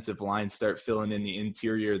defensive line, start filling in the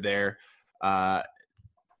interior there.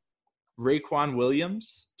 Raequan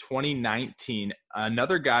Williams, 2019,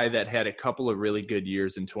 another guy that had a couple of really good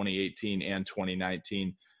years in 2018 and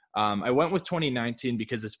 2019. I went with 2019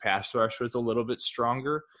 because his pass rush was a little bit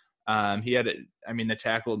stronger. He had, the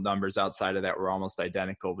tackle numbers outside of that were almost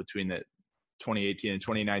identical between the 2018 and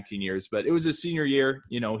 2019 years, but it was his senior year.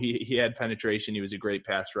 He had penetration. He was a great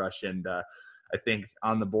pass rush. And I think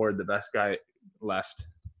on the board, the best guy left.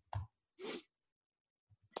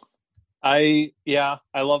 I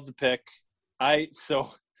love the pick.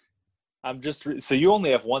 So you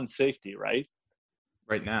only have 1 safety, right?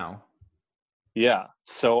 Right now. Yeah.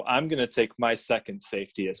 So I'm going to take my second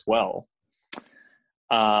safety as well.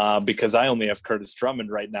 Because I only have Curtis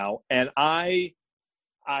Drummond right now. And I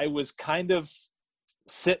was kind of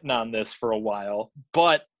sitting on this for a while,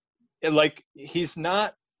 but he's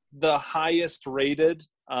not the highest rated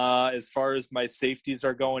as far as my safeties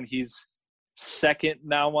are going. He's second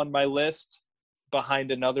now on my list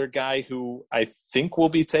behind another guy who I think will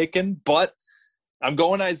be taken, but I'm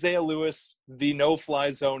going Isaiah Lewis. The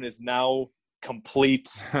no-fly zone is now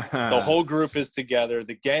complete. The whole group is together.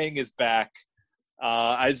 The gang is back.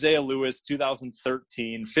 Isaiah Lewis,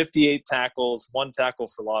 2013, 58 tackles, 1 tackle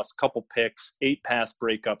for loss, couple picks, 8 pass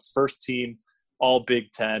breakups, first team, all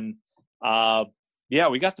Big Ten.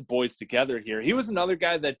 We got the boys together here. He was another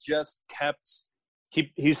guy that just kept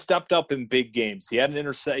he stepped up in big games. He had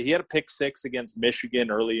he had a pick 6 against Michigan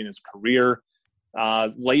early in his career.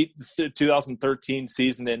 Late 2013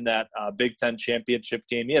 season in that Big Ten championship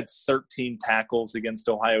game, he had 13 tackles against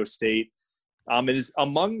Ohio State. It is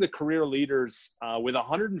among the career leaders with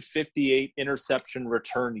 158 interception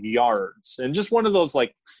return yards. And just one of those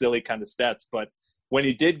like silly kind of stats. But when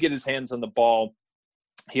he did get his hands on the ball,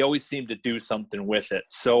 he always seemed to do something with it.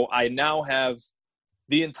 So I now have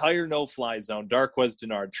the entire no-fly zone: Darqueze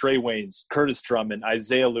Dennard, Trey Waynes, Curtis Drummond,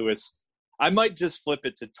 Isaiah Lewis. I might just flip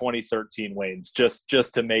it to 2013 Waynes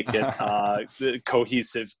just to make it the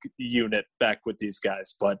cohesive unit back with these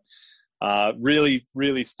guys. But Really,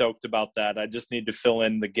 really stoked about that. I just need to fill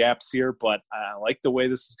in the gaps here, but I like the way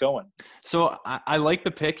this is going. So I like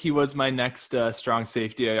the pick. He was my next strong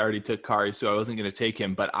safety. I already took Kari, so I wasn't going to take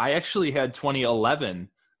him. But I actually had 2011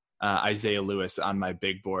 Isaiah Lewis on my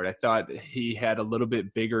big board. I thought he had a little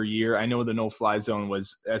bit bigger year. I know the no-fly zone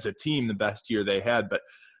was, as a team, the best year they had, but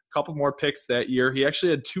a couple more picks that year. He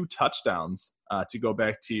actually had 2 touchdowns to go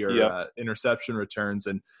back to your interception returns,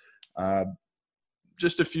 and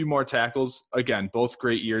just a few more tackles. Again, both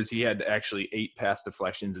great years. He had actually 8 pass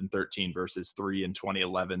deflections in 13 versus 3 in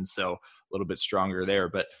 2011, so a little bit stronger there.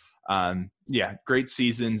 But great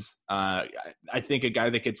seasons. I think a guy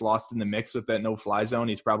that gets lost in the mix with that no-fly zone,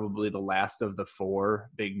 he's probably the last of the 4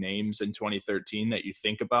 big names in 2013 that you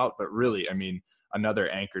think about. But really, I mean, another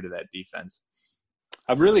anchor to that defense.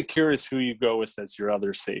 I'm really curious who you go with as your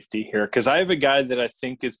other safety here, because I have a guy that I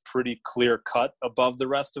think is pretty clear-cut above the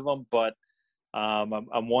rest of them, but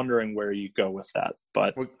I'm wondering where you go with that.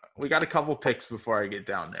 But we got a couple picks before I get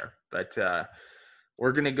down there, but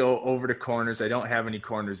we're going to go over to corners. I don't have any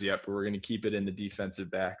corners yet, but we're going to keep it in the defensive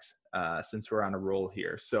backs since we're on a roll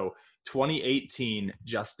here. So 2018,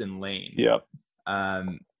 Justin Layne. Yep.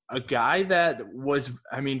 A guy that was,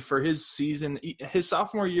 I mean, for his season, his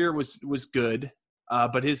sophomore year was good,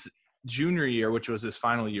 but his junior year, which was his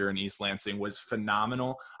final year in East Lansing, was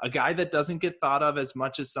phenomenal. A guy that doesn't get thought of as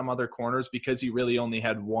much as some other corners because he really only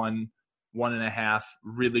had one and a half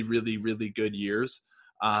really, really, really good years.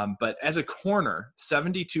 But as a corner,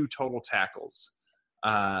 72 total tackles.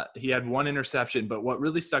 He had 1 interception, but what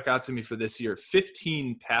really stuck out to me for this year,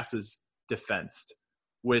 15 passes defensed,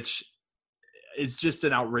 which is just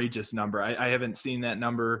an outrageous number. I haven't seen that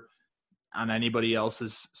number on anybody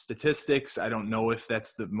else's statistics. I don't know if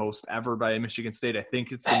that's the most ever by Michigan State. I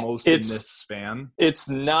think it's the most in this span. It's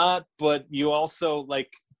not, but you also,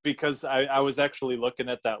 like, because I was actually looking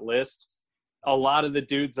at that list, a lot of the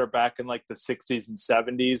dudes are back in like the 60s and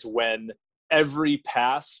 70s when every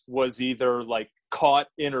pass was either like caught,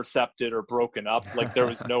 intercepted, or broken up. Like there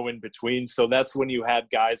was no in between. So that's when you had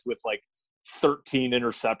guys with like 13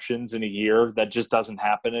 interceptions in a year. That just doesn't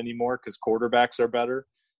happen anymore because quarterbacks are better.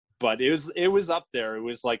 But it was up there. It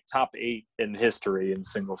was like top 8 in history in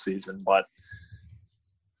single season. But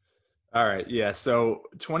all right, yeah. So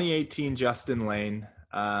 2018, Justin Layne.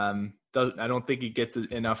 I don't think he gets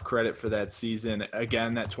enough credit for that season.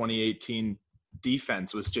 Again, that 2018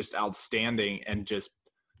 defense was just outstanding and just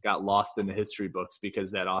got lost in the history books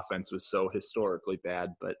because that offense was so historically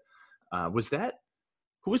bad. But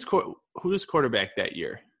who was quarterback that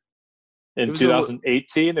year? In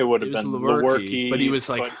 2018, it would have been Lewerke, but he was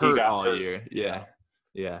like hurt all year.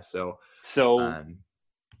 Yeah. So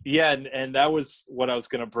and that was what I was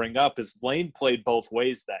going to bring up is Layne played both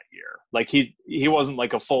ways that year. Like he wasn't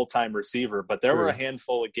like a full-time receiver, but there were a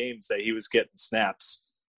handful of games that he was getting snaps.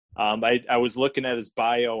 I was looking at his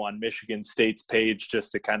bio on Michigan State's page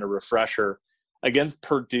just to kind of refresh her. Against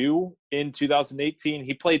Purdue in 2018,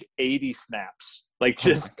 he played 80 snaps. Like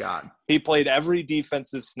just, he played every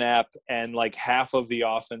defensive snap and like half of the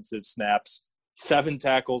offensive snaps, 7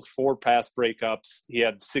 tackles, 4 pass breakups. He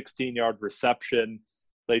had 16-yard reception.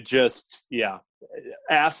 They just,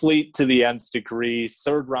 athlete to the nth degree,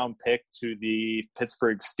 3rd round pick to the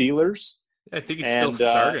Pittsburgh Steelers. I think he's still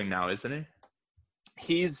starting now, isn't he?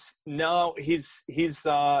 He's got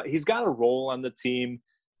a role on the team,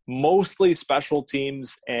 mostly special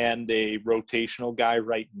teams and a rotational guy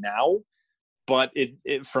right now. But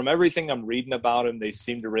it from everything I'm reading about him, they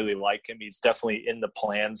seem to really like him. He's definitely in the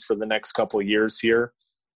plans for the next couple of years here.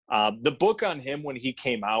 The book on him when he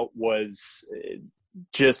came out was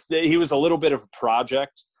he was a little bit of a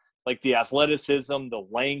project. Like the athleticism, the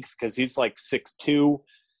length, because he's like 6'2",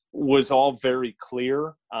 was all very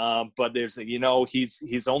clear. But there's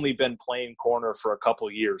he's only been playing corner for a couple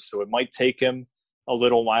of years, so it might take him a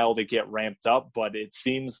little while to get ramped up. But it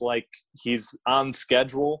seems like he's on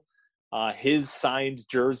schedule. His signed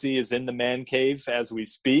jersey is in the man cave as we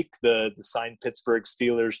speak, the signed Pittsburgh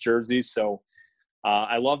Steelers jersey. So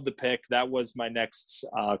I love the pick. That was my next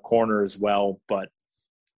corner as well. But,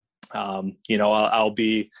 I'll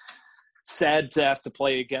be sad to have to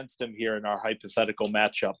play against him here in our hypothetical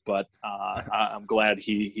matchup. But I'm glad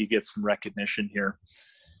he gets some recognition here.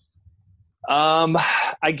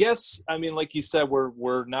 I guess, like you said,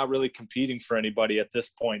 we're not really competing for anybody at this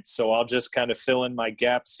point. So I'll just kind of fill in my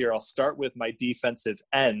gaps here. I'll start with my defensive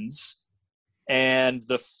ends. And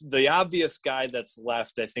the obvious guy that's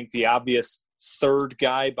left, I think the obvious 3rd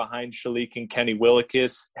guy behind Shalik and Kenny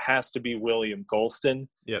Willekes has to be William Golston.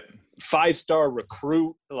 Yep. 5-star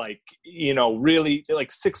recruit, really like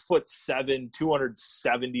 6'7",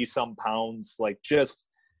 270 some pounds, like just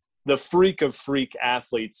the freak of freak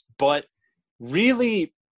athletes, but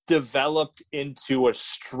really developed into a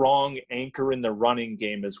strong anchor in the running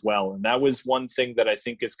game as well. And that was one thing that I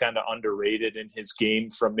think is kind of underrated in his game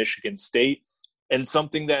from Michigan State, and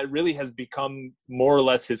something that really has become more or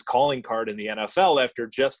less his calling card in the NFL after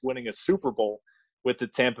just winning a Super Bowl with the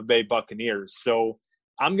Tampa Bay Buccaneers. So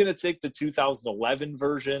I'm going to take the 2011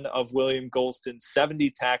 version of William Golston: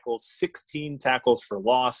 70 tackles, 16 tackles for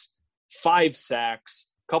loss, 5 sacks,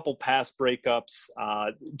 couple pass breakups,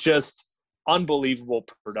 just unbelievable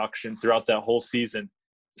production throughout that whole season.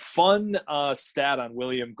 Fun stat on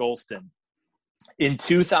William Golston. In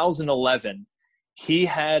 2011, he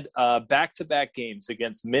had back-to-back games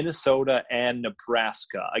against Minnesota and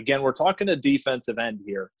Nebraska. Again, we're talking a defensive end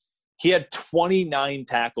here. He had 29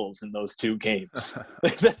 tackles in those 2 games.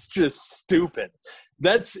 That's just stupid.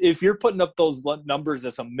 That's, if you're putting up those numbers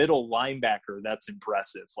as a middle linebacker, that's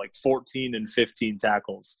impressive. Like 14 and 15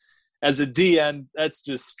 tackles. As a DN, that's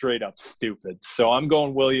just straight up stupid. So I'm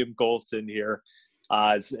going William Golston here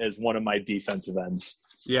as one of my defensive ends.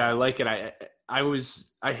 Yeah, I like it.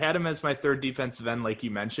 I had him as my third defensive end, like you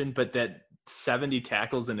mentioned, but that 70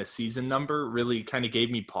 tackles in a season number really kind of gave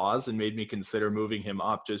me pause and made me consider moving him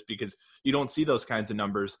up, just because you don't see those kinds of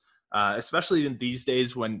numbers, especially in these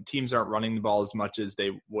days when teams aren't running the ball as much as they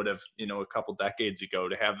would have, a couple decades ago.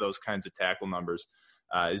 To have those kinds of tackle numbers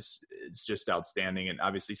is just outstanding. And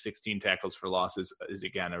obviously 16 tackles for loss is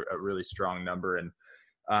again, a really strong number.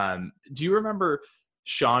 And do you remember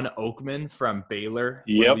Sean Oakman from Baylor?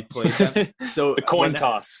 Yep. We played them? So the coin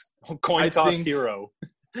toss hero.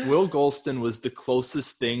 Will Golston was the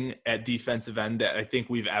closest thing at defensive end that I think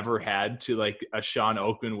we've ever had to like a Sean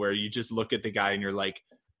Oakman, where you just look at the guy and you're like,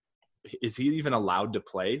 is he even allowed to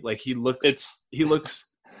play? Like he looks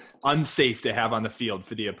unsafe to have on the field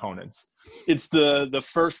for the opponents. It's the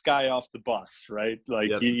first guy off the bus, right?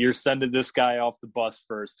 Like Yep. You're sending this guy off the bus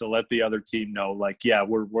first to let the other team know, like, yeah,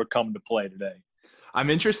 we're coming to play today. I'm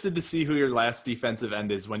interested to see who your last defensive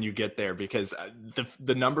end is when you get there, because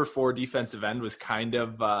the number 4 defensive end was kind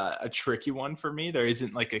of a tricky one for me. There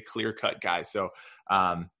isn't like a clear-cut guy. So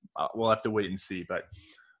we'll have to wait and see. But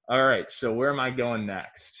all right, so where am I going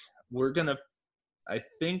next? We're going to, I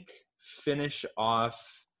think, finish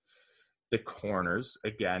off the corners.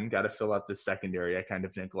 Again, got to fill out the secondary. I kind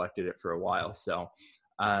of neglected it for a while. So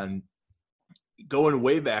going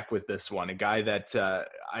way back with this one, a guy that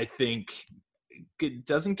I think –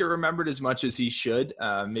 doesn't get remembered as much as he should,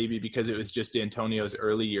 maybe because it was just Antonio's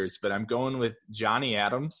early years, but I'm going with Johnny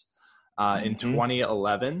Adams in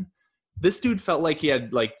 2011. This dude felt like he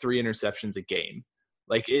had like 3 interceptions a game.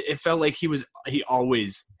 Like it felt like he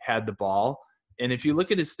always had the ball. And if you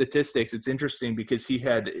look at his statistics, it's interesting because he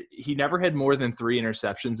never had more than 3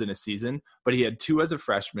 interceptions in a season, but he had 2 as a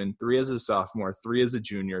freshman, 3 as a sophomore, 3 as a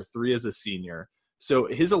junior, 3 as a senior. So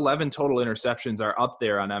his 11 total interceptions are up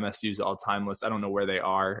there on MSU's all-time list. I don't know where they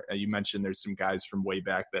are. You mentioned there's some guys from way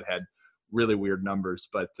back that had really weird numbers,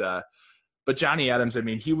 but Johnny Adams, I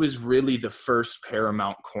mean, he was really the first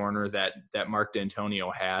paramount corner that Mark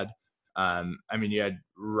D'Antonio had. I mean, you had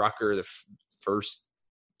Rucker the first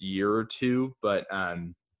year or 2, but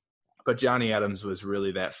Johnny Adams was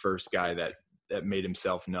really that first guy that made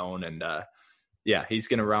himself known. And yeah, he's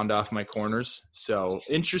going to round off my corners. So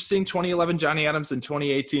interesting. 2011 Johnny Adams and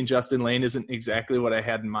 2018 Justin Layne isn't exactly what I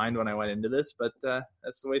had in mind when I went into this, but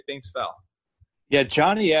that's the way things fell. Yeah,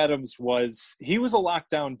 Johnny Adams was a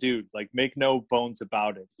lockdown dude. Like, make no bones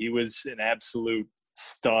about it. He was an absolute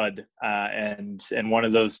stud, and one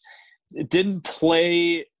of those. Didn't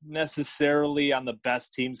play necessarily on the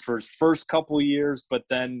best teams for his first couple of years, but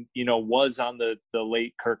then was on the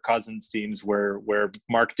late Kirk Cousins teams where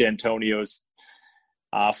Mark D'Antonio's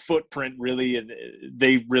footprint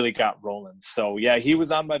they really got rolling. So yeah, he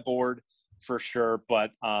was on my board for sure,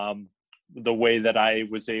 but the way that I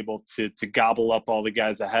was able to gobble up all the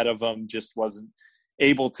guys ahead of him just wasn't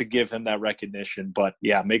able to give him that recognition. But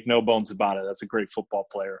yeah, make no bones about it, that's a great football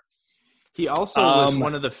player. He also was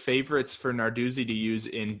one of the favorites for Narduzzi to use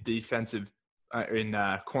in defensive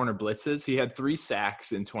corner blitzes. He had 3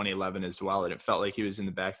 sacks in 2011 as well, and it felt like he was in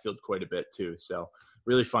the backfield quite a bit too. So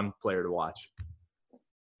really fun player to watch.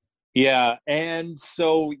 Yeah, and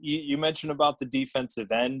so you mentioned about the defensive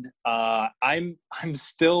end. I'm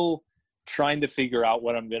still trying to figure out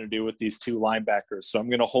what I'm going to do with these 2 linebackers. So I'm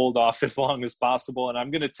going to hold off as long as possible, and I'm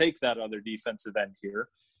going to take that other defensive end here.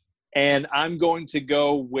 And I'm going to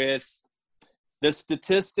go with – the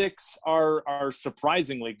statistics are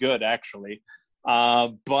surprisingly good, actually.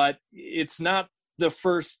 But it's not the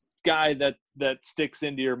first guy that sticks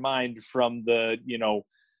into your mind from the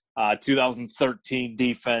 2013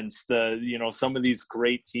 defense, some of these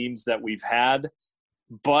great teams that we've had,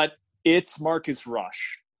 but it's Marcus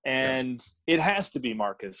Rush, and it has to be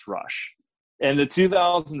Marcus Rush. And the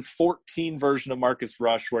 2014 version of Marcus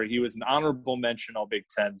Rush, where he was an honorable mention all Big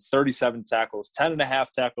Ten, 37 tackles,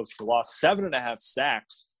 10.5 tackles for loss, 7.5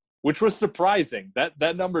 sacks, which was surprising.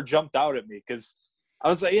 That number jumped out at me because I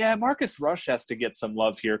was like, yeah, Marcus Rush has to get some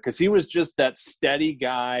love here because he was just that steady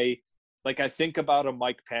guy. Like I think about a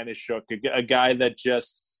Mike Panishuk, a guy that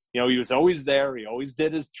just, he was always there. He always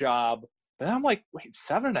did his job. But I'm like, wait,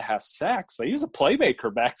 7.5 sacks? Like, he was a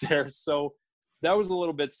playmaker back there. So that was a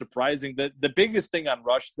little bit surprising. The biggest thing on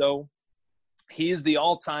Rush, though, he is the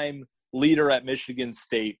all-time leader at Michigan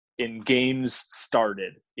State in games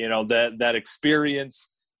started. That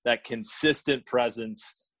experience, that consistent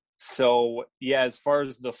presence. So, yeah, as far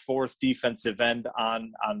as the fourth defensive end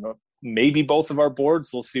on maybe both of our boards,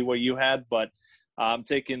 we'll see what you had, but I'm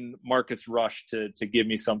taking Marcus Rush to give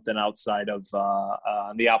me something outside of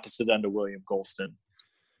on the opposite end of William Golston.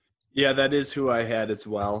 Yeah, that is who I had as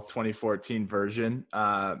well, 2014 version.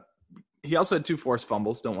 He also had 2 forced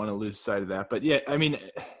fumbles. Don't want to lose sight of that. But, yeah, I mean,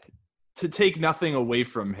 to take nothing away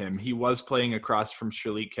from him, he was playing across from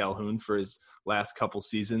Shalik Calhoun for his last couple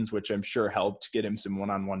seasons, which I'm sure helped get him some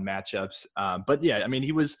one-on-one matchups. But, yeah, I mean,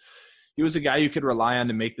 he was a guy you could rely on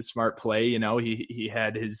to make the smart play. He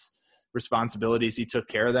had his responsibilities. He took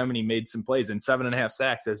care of them, and he made some plays. And 7.5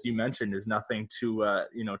 sacks, as you mentioned, is nothing to,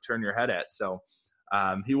 turn your head at. So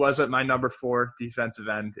he was at my number 4 defensive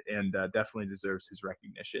end and definitely deserves his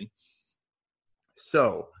recognition.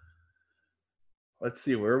 So let's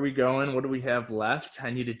see, where are we going? What do we have left?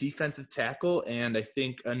 I need a defensive tackle and I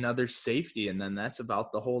think another safety, and then that's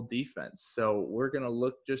about the whole defense. So we're going to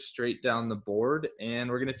look just straight down the board, and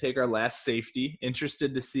we're going to take our last safety.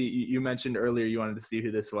 Interested to see, you mentioned earlier you wanted to see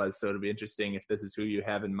who this was, so it'll be interesting if this is who you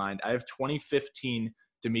have in mind. I have 2015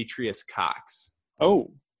 Demetrius Cox.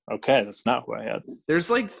 Oh, okay, that's not who I had.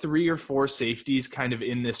 There's like 3 or 4 safeties kind of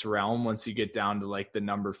in this realm once you get down to like the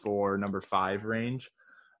number 4, number 5 range.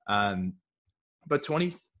 But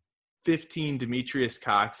 2015 Demetrius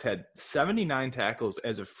Cox had 79 tackles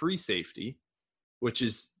as a free safety, which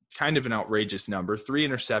is kind of an outrageous number. 3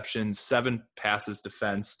 interceptions, 7 passes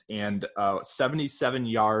defensed, and a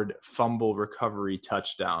 77-yard fumble recovery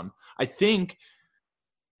touchdown. I think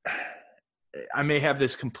I may have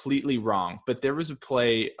this completely wrong, but there was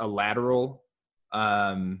a lateral.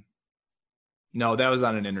 No, that was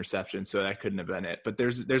on an interception, so that couldn't have been it. But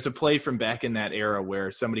there's a play from back in that era where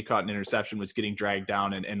somebody caught an interception, was getting dragged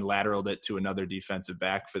down, and lateraled it to another defensive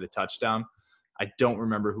back for the touchdown. I don't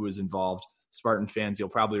remember who was involved. Spartan fans, you'll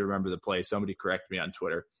probably remember the play. Somebody correct me on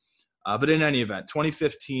Twitter. But in any event,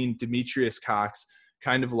 2015, Demetrius Cox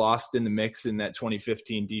kind of lost in the mix in that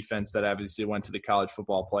 2015 defense that obviously went to the college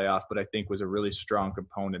football playoff, but I think was a really strong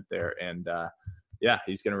component there. And,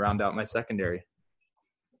 he's going to round out my secondary.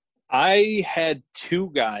 I had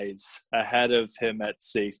 2 guys ahead of him at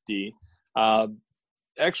safety.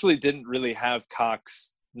 Actually didn't really have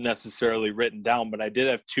Cox necessarily written down, but I did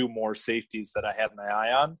have 2 more safeties that I had my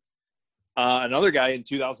eye on. Another guy in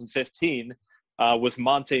 2015 was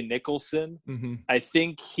Monte Nicholson. Mm-hmm. I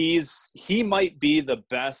think he might be the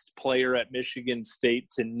best player at Michigan State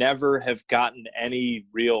to never have gotten any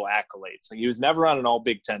real accolades. Like, he was never on an all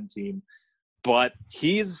Big Ten team. But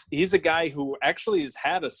he's a guy who actually has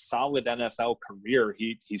had a solid NFL career.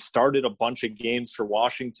 He started a bunch of games for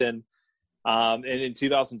Washington. And in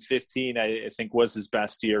 2015, I think was his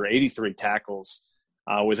best year, 83 tackles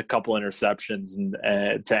with a couple interceptions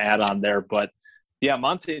and to add on there. But, yeah,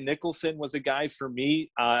 Monte Nicholson was a guy for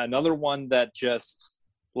me. Another one that just,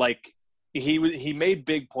 like, he made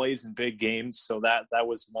big plays in big games, so that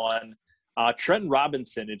was one. Trenton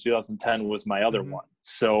Robinson in 2010 was my other one.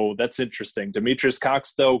 So that's interesting. Demetrius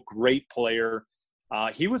Cox, though, great player.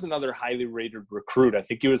 He was another highly rated recruit. I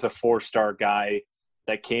think he was a 4-star guy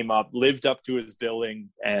that came up, lived up to his billing.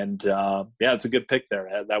 And, it's a good pick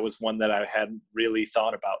there. That was one that I hadn't really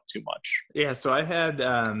thought about too much. Yeah, so I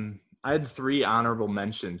had 3 honorable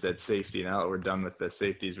mentions at safety. Now that we're done with the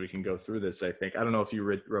safeties, we can go through this, I think. I don't know if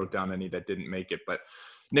you wrote down any that didn't make it, but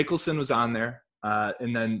Nicholson was on there.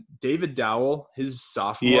 And then David Dowell, his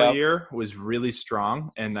sophomore year was really strong,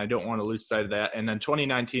 and I don't want to lose sight of that. And then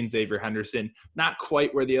 2019, Xavier Henderson, not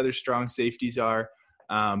quite where the other strong safeties are,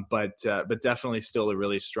 but definitely still a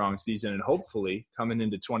really strong season. And hopefully coming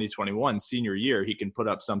into 2021, senior year, he can put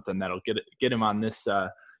up something that'll get him on this,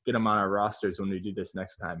 get him on our rosters when we do this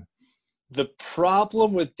next time. The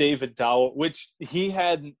problem with David Dowell, which he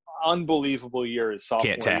had an unbelievable year his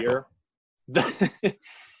sophomore year.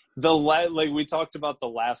 like we talked about the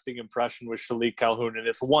lasting impression with Shalik Calhoun, and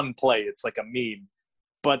it's one play. It's like a meme.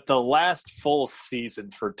 But the last full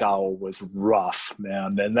season for Dowell was rough,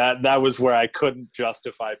 man. And that was where I couldn't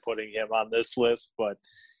justify putting him on this list. But,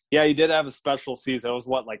 yeah, he did have a special season. It was,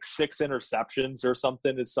 like 6 interceptions or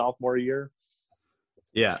something his sophomore year?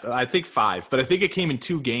 Yeah, I think 5. But I think it came in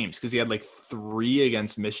 2 games because he had, 3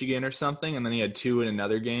 against Michigan or something, and then he had 2 in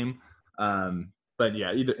another game. But,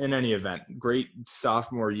 yeah, either in any event, great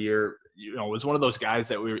sophomore year. It was one of those guys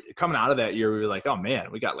that we were – coming out of that year, we were like, oh,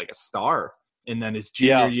 man, we got, a star. And then his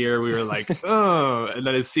junior year, we were like, oh. And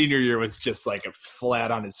then his senior year was just a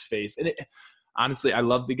flat on his face. And honestly, I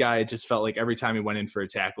love the guy. It just felt like every time he went in for a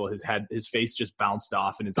tackle, his face just bounced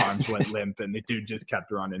off and his arms went limp, and the dude just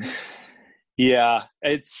kept running. Yeah,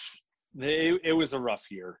 it was a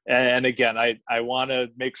rough year. And again, I want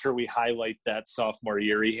to make sure we highlight that sophomore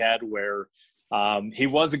year he had where he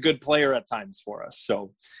was a good player at times for us.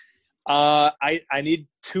 So I need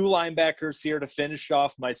 2 linebackers here to finish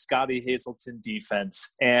off my Scotty Hazelton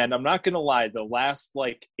defense. And I'm not going to lie, the last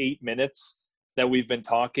 8 minutes that we've been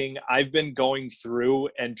talking, I've been going through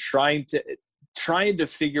and trying to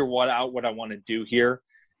figure out what I want to do here.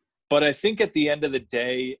 But I think at the end of the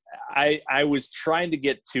day, I was trying to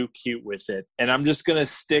get too cute with it. And I'm just going to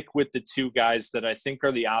stick with the 2 guys that I think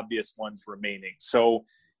are the obvious ones remaining. So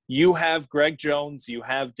you have Greg Jones, you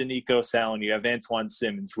have Danico Salen, you have Antoine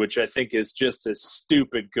Simmons, which I think is just a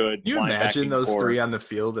stupid good. Can you imagine those 3 on the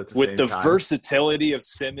field at the same time? With the versatility of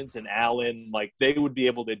Simmons and Allen, they would be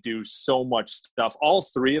able to do so much stuff. All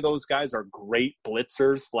 3 of those guys are great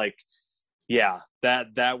blitzers. Yeah,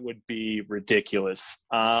 that would be ridiculous.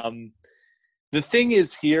 The thing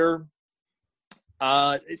is here,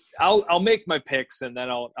 I'll make my picks and then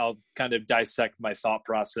I'll kind of dissect my thought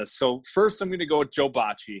process. So first I'm going to go with Joe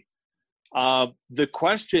Bachie. The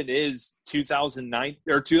question is 2009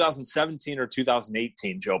 or 2017 or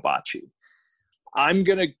 2018 Joe Bachie. I'm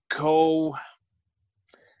going to go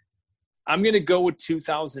with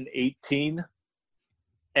 2018,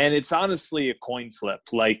 and it's honestly a coin flip.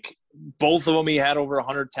 Both of them he had over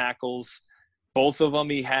 100 tackles. Both of them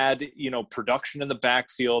he had, production in the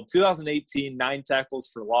backfield. 2018, 9 tackles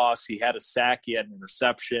for loss. He had a sack. He had an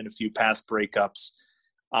interception, a few pass breakups.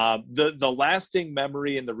 The lasting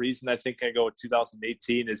memory and the reason I think I go with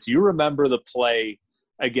 2018 is you remember the play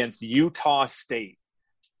against Utah State.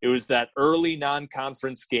 It was that early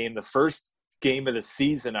non-conference game, the first game of the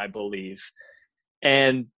season, I believe.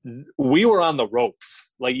 And we were on the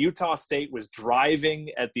ropes. Utah State was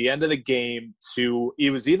driving at the end of the game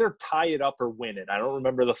it was either tie it up or win it. I don't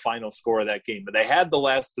remember the final score of that game, but they had the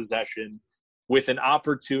last possession with an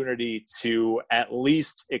opportunity to at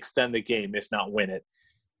least extend the game, if not win it.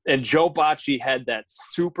 And Joe Bachie had that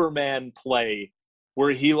Superman play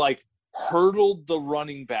where he hurdled the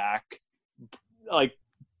running back,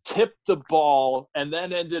 tipped the ball, and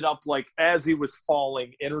then ended up as he was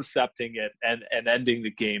falling, intercepting it and ending the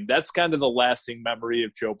game. That's kind of the lasting memory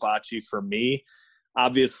of Joe Bachie for me.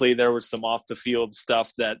 Obviously, there was some off the field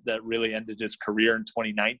stuff that really ended his career in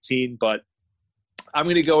 2019, but I'm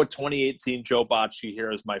going to go with 2018 Joe Bachie here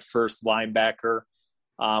as my first linebacker.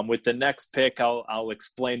 With the next pick, I'll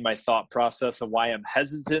explain my thought process of why I'm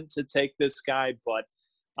hesitant to take this guy, but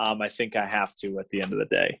I think I have to at the end of the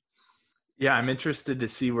day. Yeah, I'm interested to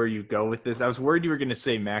see where you go with this. I was worried you were going to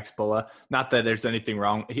say Max Bulla. Not that there's anything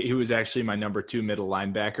wrong. He was actually my number 2 middle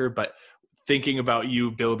linebacker, but thinking about you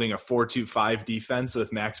building a 4-2-5 defense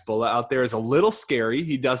with Max Bulla out there is a little scary.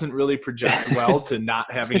 He doesn't really project well to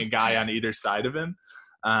not having a guy on either side of him,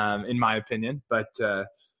 in my opinion. But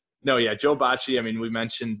no, yeah, Joe Bachie, I mean, we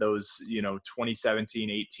mentioned those,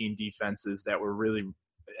 2017-18 defenses that were really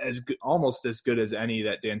almost as good as any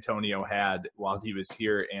that D'Antonio had while he was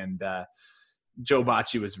here. And Joe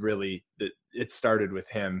Bachie was really it started with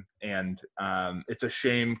him. And it's a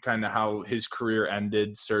shame kind of how his career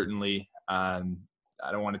ended, certainly. I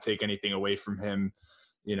don't want to take anything away from him,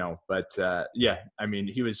 but yeah, I mean,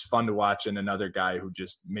 he was fun to watch and another guy who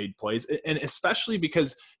just made plays. And especially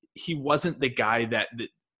because he wasn't the guy that the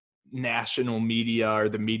national media or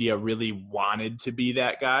the media really wanted to be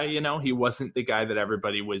that guy. He wasn't the guy that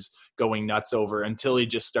everybody was going nuts over until he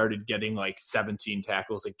just started getting 17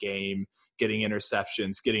 tackles a game, getting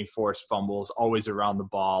interceptions, getting forced fumbles, always around the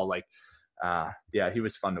ball. Yeah, he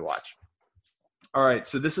was fun to watch. All right,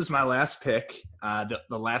 so this is my last pick. The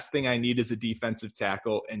last thing I need is a defensive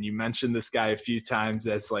tackle, and you mentioned this guy a few times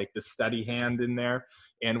as the steady hand in there.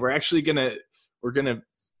 And we're actually gonna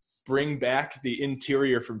bring back the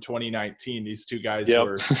interior from 2019. These 2 guys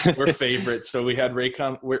were favorites. So we had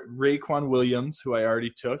Raequan Williams, who I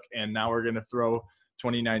already took, and now we're going to throw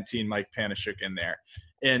 2019 Mike Panasiuk in there.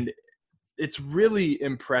 And it's really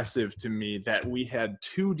impressive to me that we had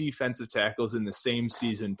 2 defensive tackles in the same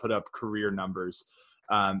season put up career numbers.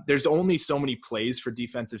 There's only so many plays for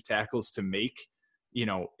defensive tackles to make,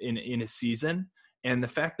 in a season. And the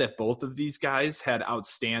fact that both of these guys had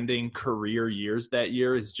outstanding career years that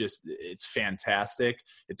year is it's fantastic.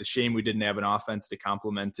 It's a shame we didn't have an offense to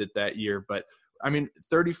complement it that year. But,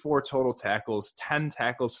 34 total tackles, 10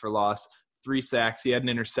 tackles for loss, 3 sacks. He had an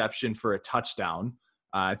interception for a touchdown.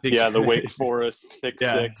 I think the Wake Forest pick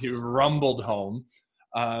six. He rumbled home.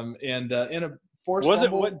 In a forced was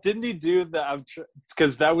fumble. it what didn't he do that?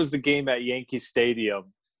 Because that was the game at Yankee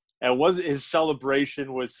Stadium, and his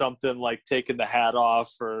celebration was something like taking the hat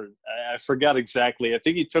off, or I forgot exactly. I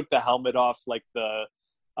think he took the helmet off like the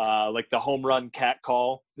home run cat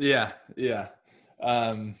call. Yeah.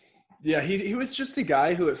 He was just a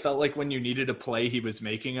guy who it felt like when you needed a play, he was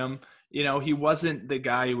making them. He wasn't the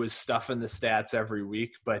guy who was stuffing the stats every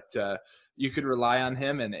week, but you could rely on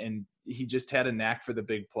him, and he just had a knack for the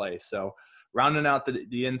big play. So rounding out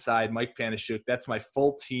the inside, Mike Panasiuk, that's my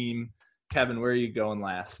full team. Kevin, where are you going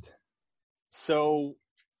last? So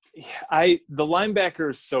the linebacker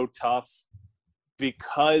is so tough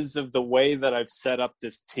because of the way that I've set up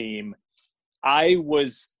this team. I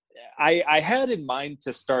had in mind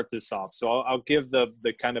to start this off, so I'll give the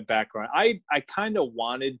kind of background. I kind of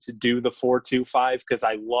wanted to do the 4-2-5 because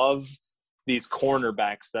I love these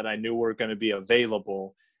cornerbacks that I knew were going to be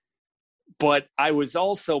available. But I was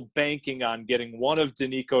also banking on getting one of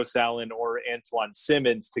Danico Allen or Antoine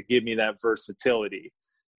Simmons to give me that versatility.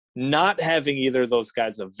 Not having either of those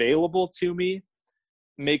guys available to me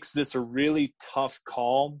makes this a really tough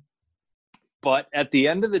call. But at the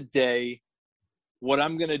end of the day, what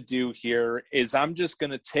I'm going to do here is I'm just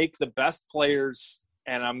going to take the best players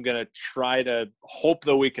and I'm going to try to hope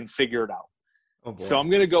that we can figure it out. Oh, so I'm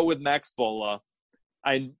going to go with Max Bola.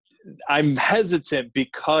 I'm hesitant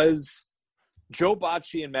because Joe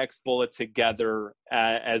Bocci and Max Bola together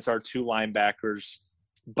as our 2 linebackers.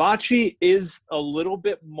 Bocci is a little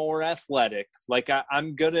bit more athletic. Like if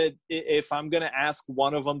I'm going to ask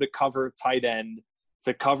one of them to cover a tight end,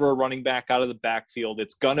 to cover a running back out of the backfield,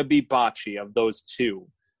 it's going to be Bocci of those 2.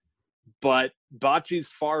 But Bocci's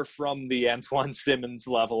far from the Antoine Simmons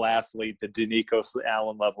level athlete, the Danico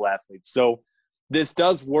Allen level athlete. So this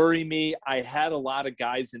does worry me. I had a lot of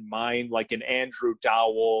guys in mind, like an Andrew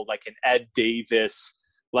Dowell, like an Ed Davis,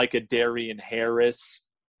 like a Darian Harris.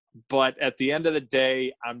 But at the end of the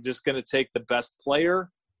day, I'm just going to take the best player,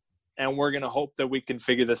 and we're going to hope that we can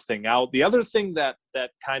figure this thing out. The other thing that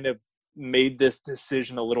kind of made this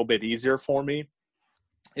decision a little bit easier for me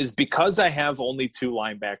is because I have only 2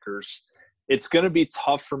 linebackers, it's going to be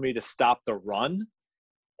tough for me to stop the run.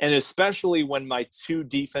 And especially when my 2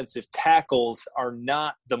 defensive tackles are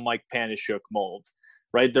not the Mike Panasiuk mold,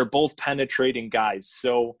 right? They're both penetrating guys.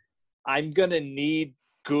 So I'm going to need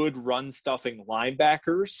good run stuffing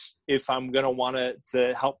linebackers if I'm going to want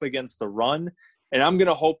to help against the run. And I'm going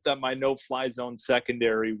to hope that my no-fly zone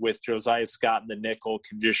secondary with Josiah Scott in the nickel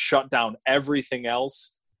can just shut down everything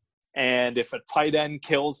else. And if a tight end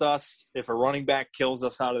kills us, if a running back kills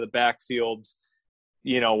us out of the backfield,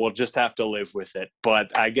 we'll just have to live with it.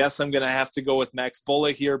 But I guess I'm going to have to go with Max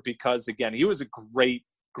Bola here because, again, he was a great,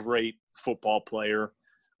 great football player.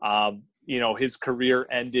 His career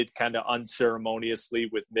ended kind of unceremoniously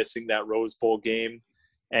with missing that Rose Bowl game.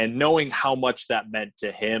 And knowing how much that meant to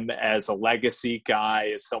him as a legacy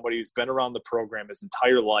guy, as somebody who's been around the program his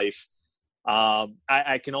entire life,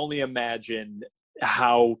 I can only imagine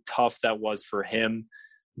how tough that was for him.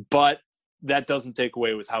 But that doesn't take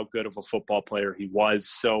away with how good of a football player he was.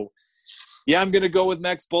 So, yeah, I'm going to go with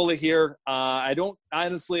Max Bola here. I don't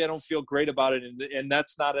feel great about it. And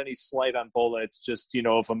that's not any slight on Bola. It's just,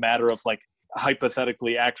 of a matter of like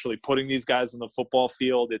hypothetically actually putting these guys on the football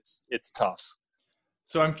field. It's tough.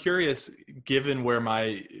 So I'm curious, given where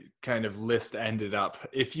my kind of list ended up,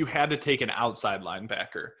 if you had to take an outside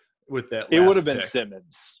linebacker with that, it would have been pick.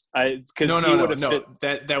 Simmons. No.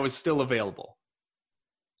 That was still available.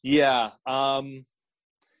 Yeah. I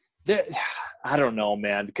don't know,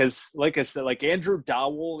 man. Because like I said, like Andrew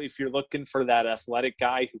Dowell, if you're looking for that athletic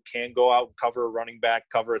guy who can go out and cover a running back,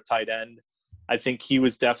 cover a tight end, I think he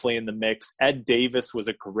was definitely in the mix. Ed Davis was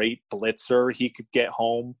a great blitzer. He could get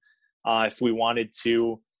home if we wanted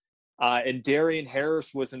to. And Darian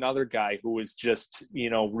Harris was another guy who was just,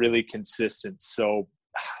 really consistent. So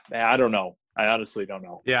I don't know. I honestly don't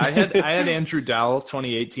know. Yeah, I had Andrew Dowell,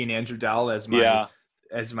 2018 Andrew Dowell as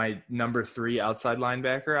my number 3 outside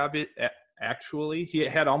linebacker. Actually, he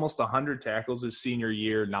had almost 100 tackles his senior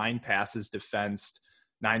year, 9 passes defensed,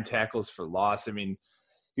 9 tackles for loss. I mean,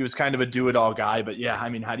 he was kind of a do-it-all guy. But, yeah, I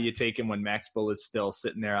mean, how do you take him when Max Bull is still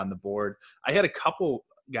sitting there on the board? I had a couple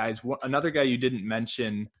guys. Another guy you didn't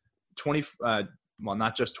mention,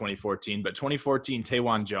 not just 2014, but 2014,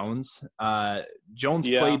 Taewon Jones. Jones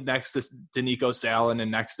played next to Danico Sallin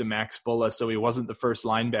and next to Max Bulla, so he wasn't the first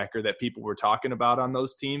linebacker that people were talking about on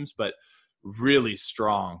those teams, but really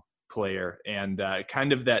strong player and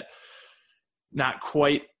kind of that not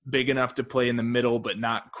quite big enough to play in the middle, but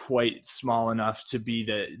not quite small enough to be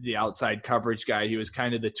the outside coverage guy. He was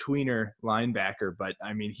kind of the tweener linebacker, but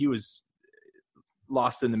I mean, he was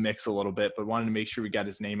lost in the mix a little bit, but wanted to make sure we got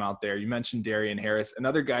his name out there. You mentioned Darian Harris.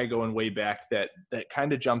 Another guy going way back that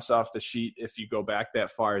kind of jumps off the sheet if you go back that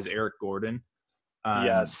far is Eric Gordon.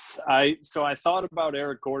 Yes. I thought about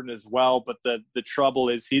Eric Gordon as well, but the trouble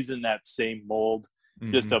is he's in that same mold,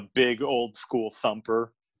 just a big old school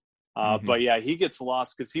thumper. But yeah, he gets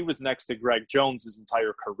lost because he was next to Greg Jones his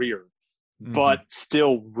entire career, but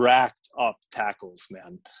still racked up tackles,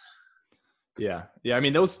 man. Yeah. I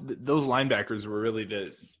mean, those linebackers were really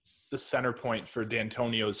the center point for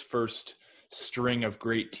D'Antonio's first string of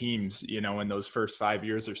great teams, in those first 5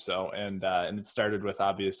 years or so. And it started with,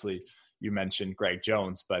 obviously, you mentioned Greg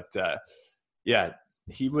Jones, but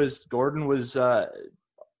Gordon was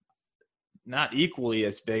not equally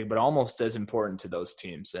as big, but almost as important to those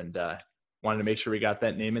teams. And wanted to make sure we got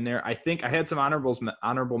that name in there. I think I had some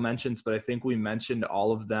honorable mentions, but I think we mentioned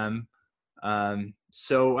all of them.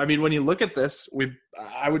 So, I mean, when you look at this,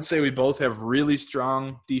 I would say we both have really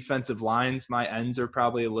strong defensive lines. My ends are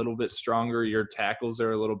probably a little bit stronger. Your tackles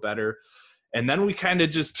are a little better. And then we kind of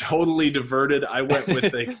just totally diverted. I went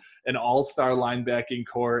with an all-star linebacking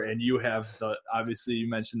core, and you have obviously you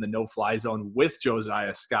mentioned the no-fly zone with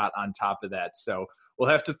Josiah Scott on top of that. So we'll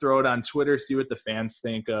have to throw it on Twitter, see what the fans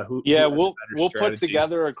think. We'll put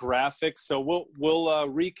together a graphic. So we'll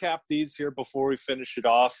recap these here before we finish it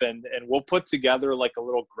off, and we'll put together like a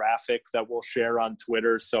little graphic that we'll share on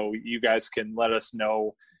Twitter, so you guys can let us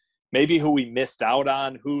know maybe who we missed out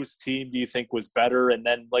on, whose team do you think was better, and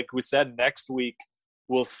then like we said, next week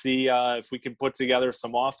we'll see if we can put together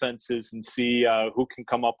some offenses and see who can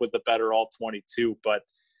come up with a better all-22. But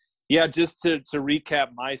yeah, just to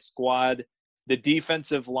recap my squad. The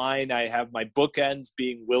defensive line, I have my bookends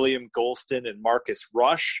being William Golston and Marcus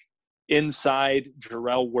Rush. Inside,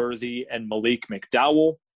 Jarrell Worthy and Malik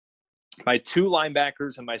McDowell. My two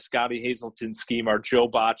linebackers in my Scotty Hazelton scheme are Joe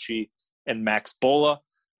Bocci and Max Bulla.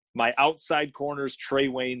 My outside corners, Trey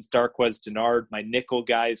Waynes, Darquez Dennard. My nickel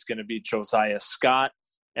guy is going to be Josiah Scott.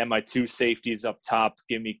 And my two safeties up top,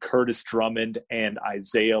 give me Curtis Drummond and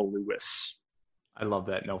Isaiah Lewis. I love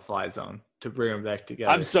that no-fly zone to bring them back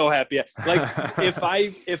together. I'm so happy. Like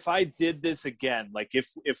if I did this again, like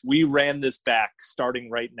if we ran this back starting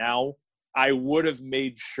right now, I would have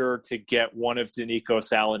made sure to get one of Danico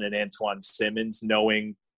Sallin and Antoine Simmons,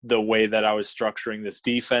 knowing the way that I was structuring this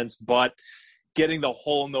defense. But getting the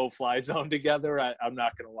whole no-fly zone together, I'm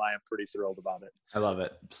not going to lie, I'm pretty thrilled about it. I love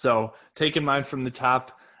it. So taking mine from the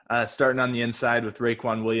top, starting on the inside with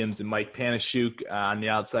Raekwon Williams and Mike Panasiuk. On the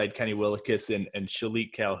outside, Kenny Willekes and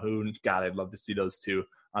Shalik Calhoun. God, I'd love to see those two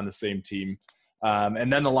on the same team.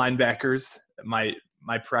 And then the linebackers, my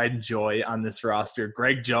pride and joy on this roster,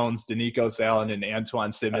 Greg Jones, Danico Sallin, and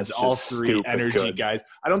Antoine Simmons, all three energy good guys.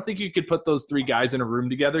 I don't think you could put those three guys in a room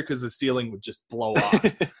together because the ceiling would just blow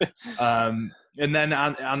off. And then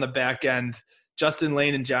on the back end, Justin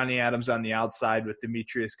Lane and Johnny Adams on the outside with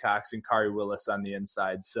Demetrius Cox and Kari Willis on the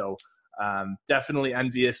inside. So definitely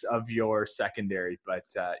envious of your secondary. But,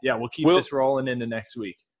 we'll keep this rolling into next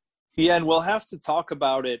week. Yeah, and we'll have to talk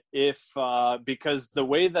about it because the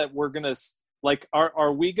way that we're going to –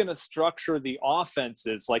 are we going to structure the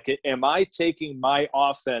offenses? Like, am I taking my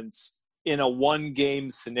offense in a one-game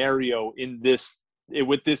scenario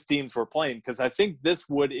with this teams we're playing? Because I think this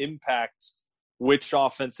would impact – which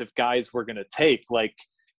offensive guys we're going to take. Like,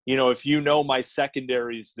 if my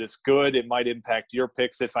secondary is this good, it might impact your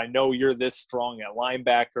picks. If I know you're this strong at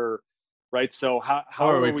linebacker, right? So how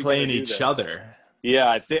are we playing each other? Yeah,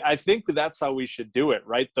 I think that's how we should do it,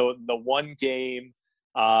 right? The one game,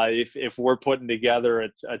 if we're putting together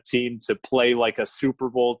a team to play like a Super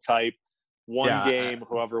Bowl type game,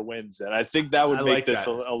 whoever wins it. I think that would make this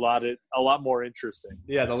a lot more interesting.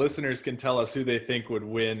 Yeah, the listeners can tell us who they think would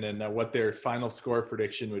win and what their final score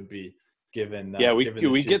prediction would be given.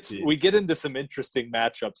 We get into some interesting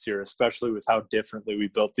matchups here, especially with how differently we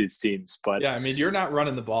built these teams. But yeah, I mean, you're not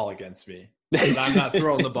running the ball against me, and I'm not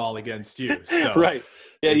throwing the ball against you. So right?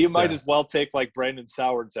 Yeah, you might as well take like Brandon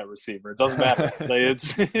Sowards at receiver. It doesn't matter.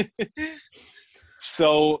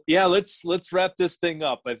 So yeah, let's wrap this thing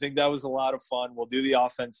up. I think that was a lot of fun. We'll do the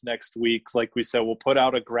offense next week. Like we said, we'll put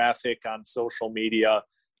out a graphic on social media.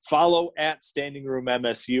 Follow at Standing Room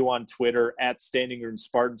MSU on Twitter, at Standing Room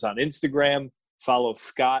Spartans on Instagram. Follow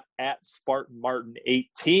Scott at Spartan Martin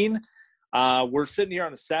 18. We're sitting here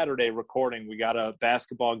on a Saturday recording. We got a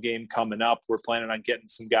basketball game coming up. We're planning on getting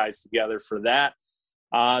some guys together for that.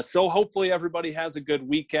 So hopefully everybody has a good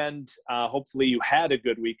weekend. Hopefully you had a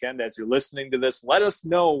good weekend as you're listening to this. Let us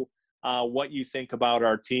know what you think about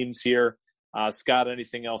our teams here. Scott,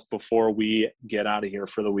 anything else before we get out of here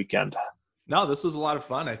for the weekend? No, this was a lot of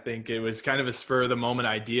fun. I think it was kind of a spur-of-the-moment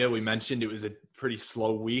idea. We mentioned it was a pretty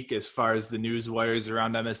slow week as far as the news wires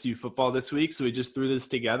around MSU football this week, so we just threw this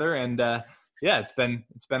together. And, yeah, it's been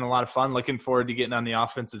a lot of fun. Looking forward to getting on the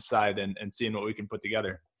offensive side and seeing what we can put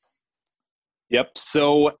together. Yep.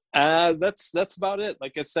 So that's about it.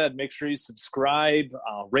 Like I said, make sure you subscribe,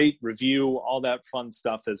 rate, review, all that fun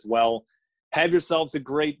stuff as well. Have yourselves a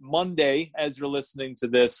great Monday as you're listening to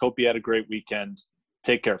this. Hope you had a great weekend.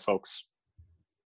 Take care, folks.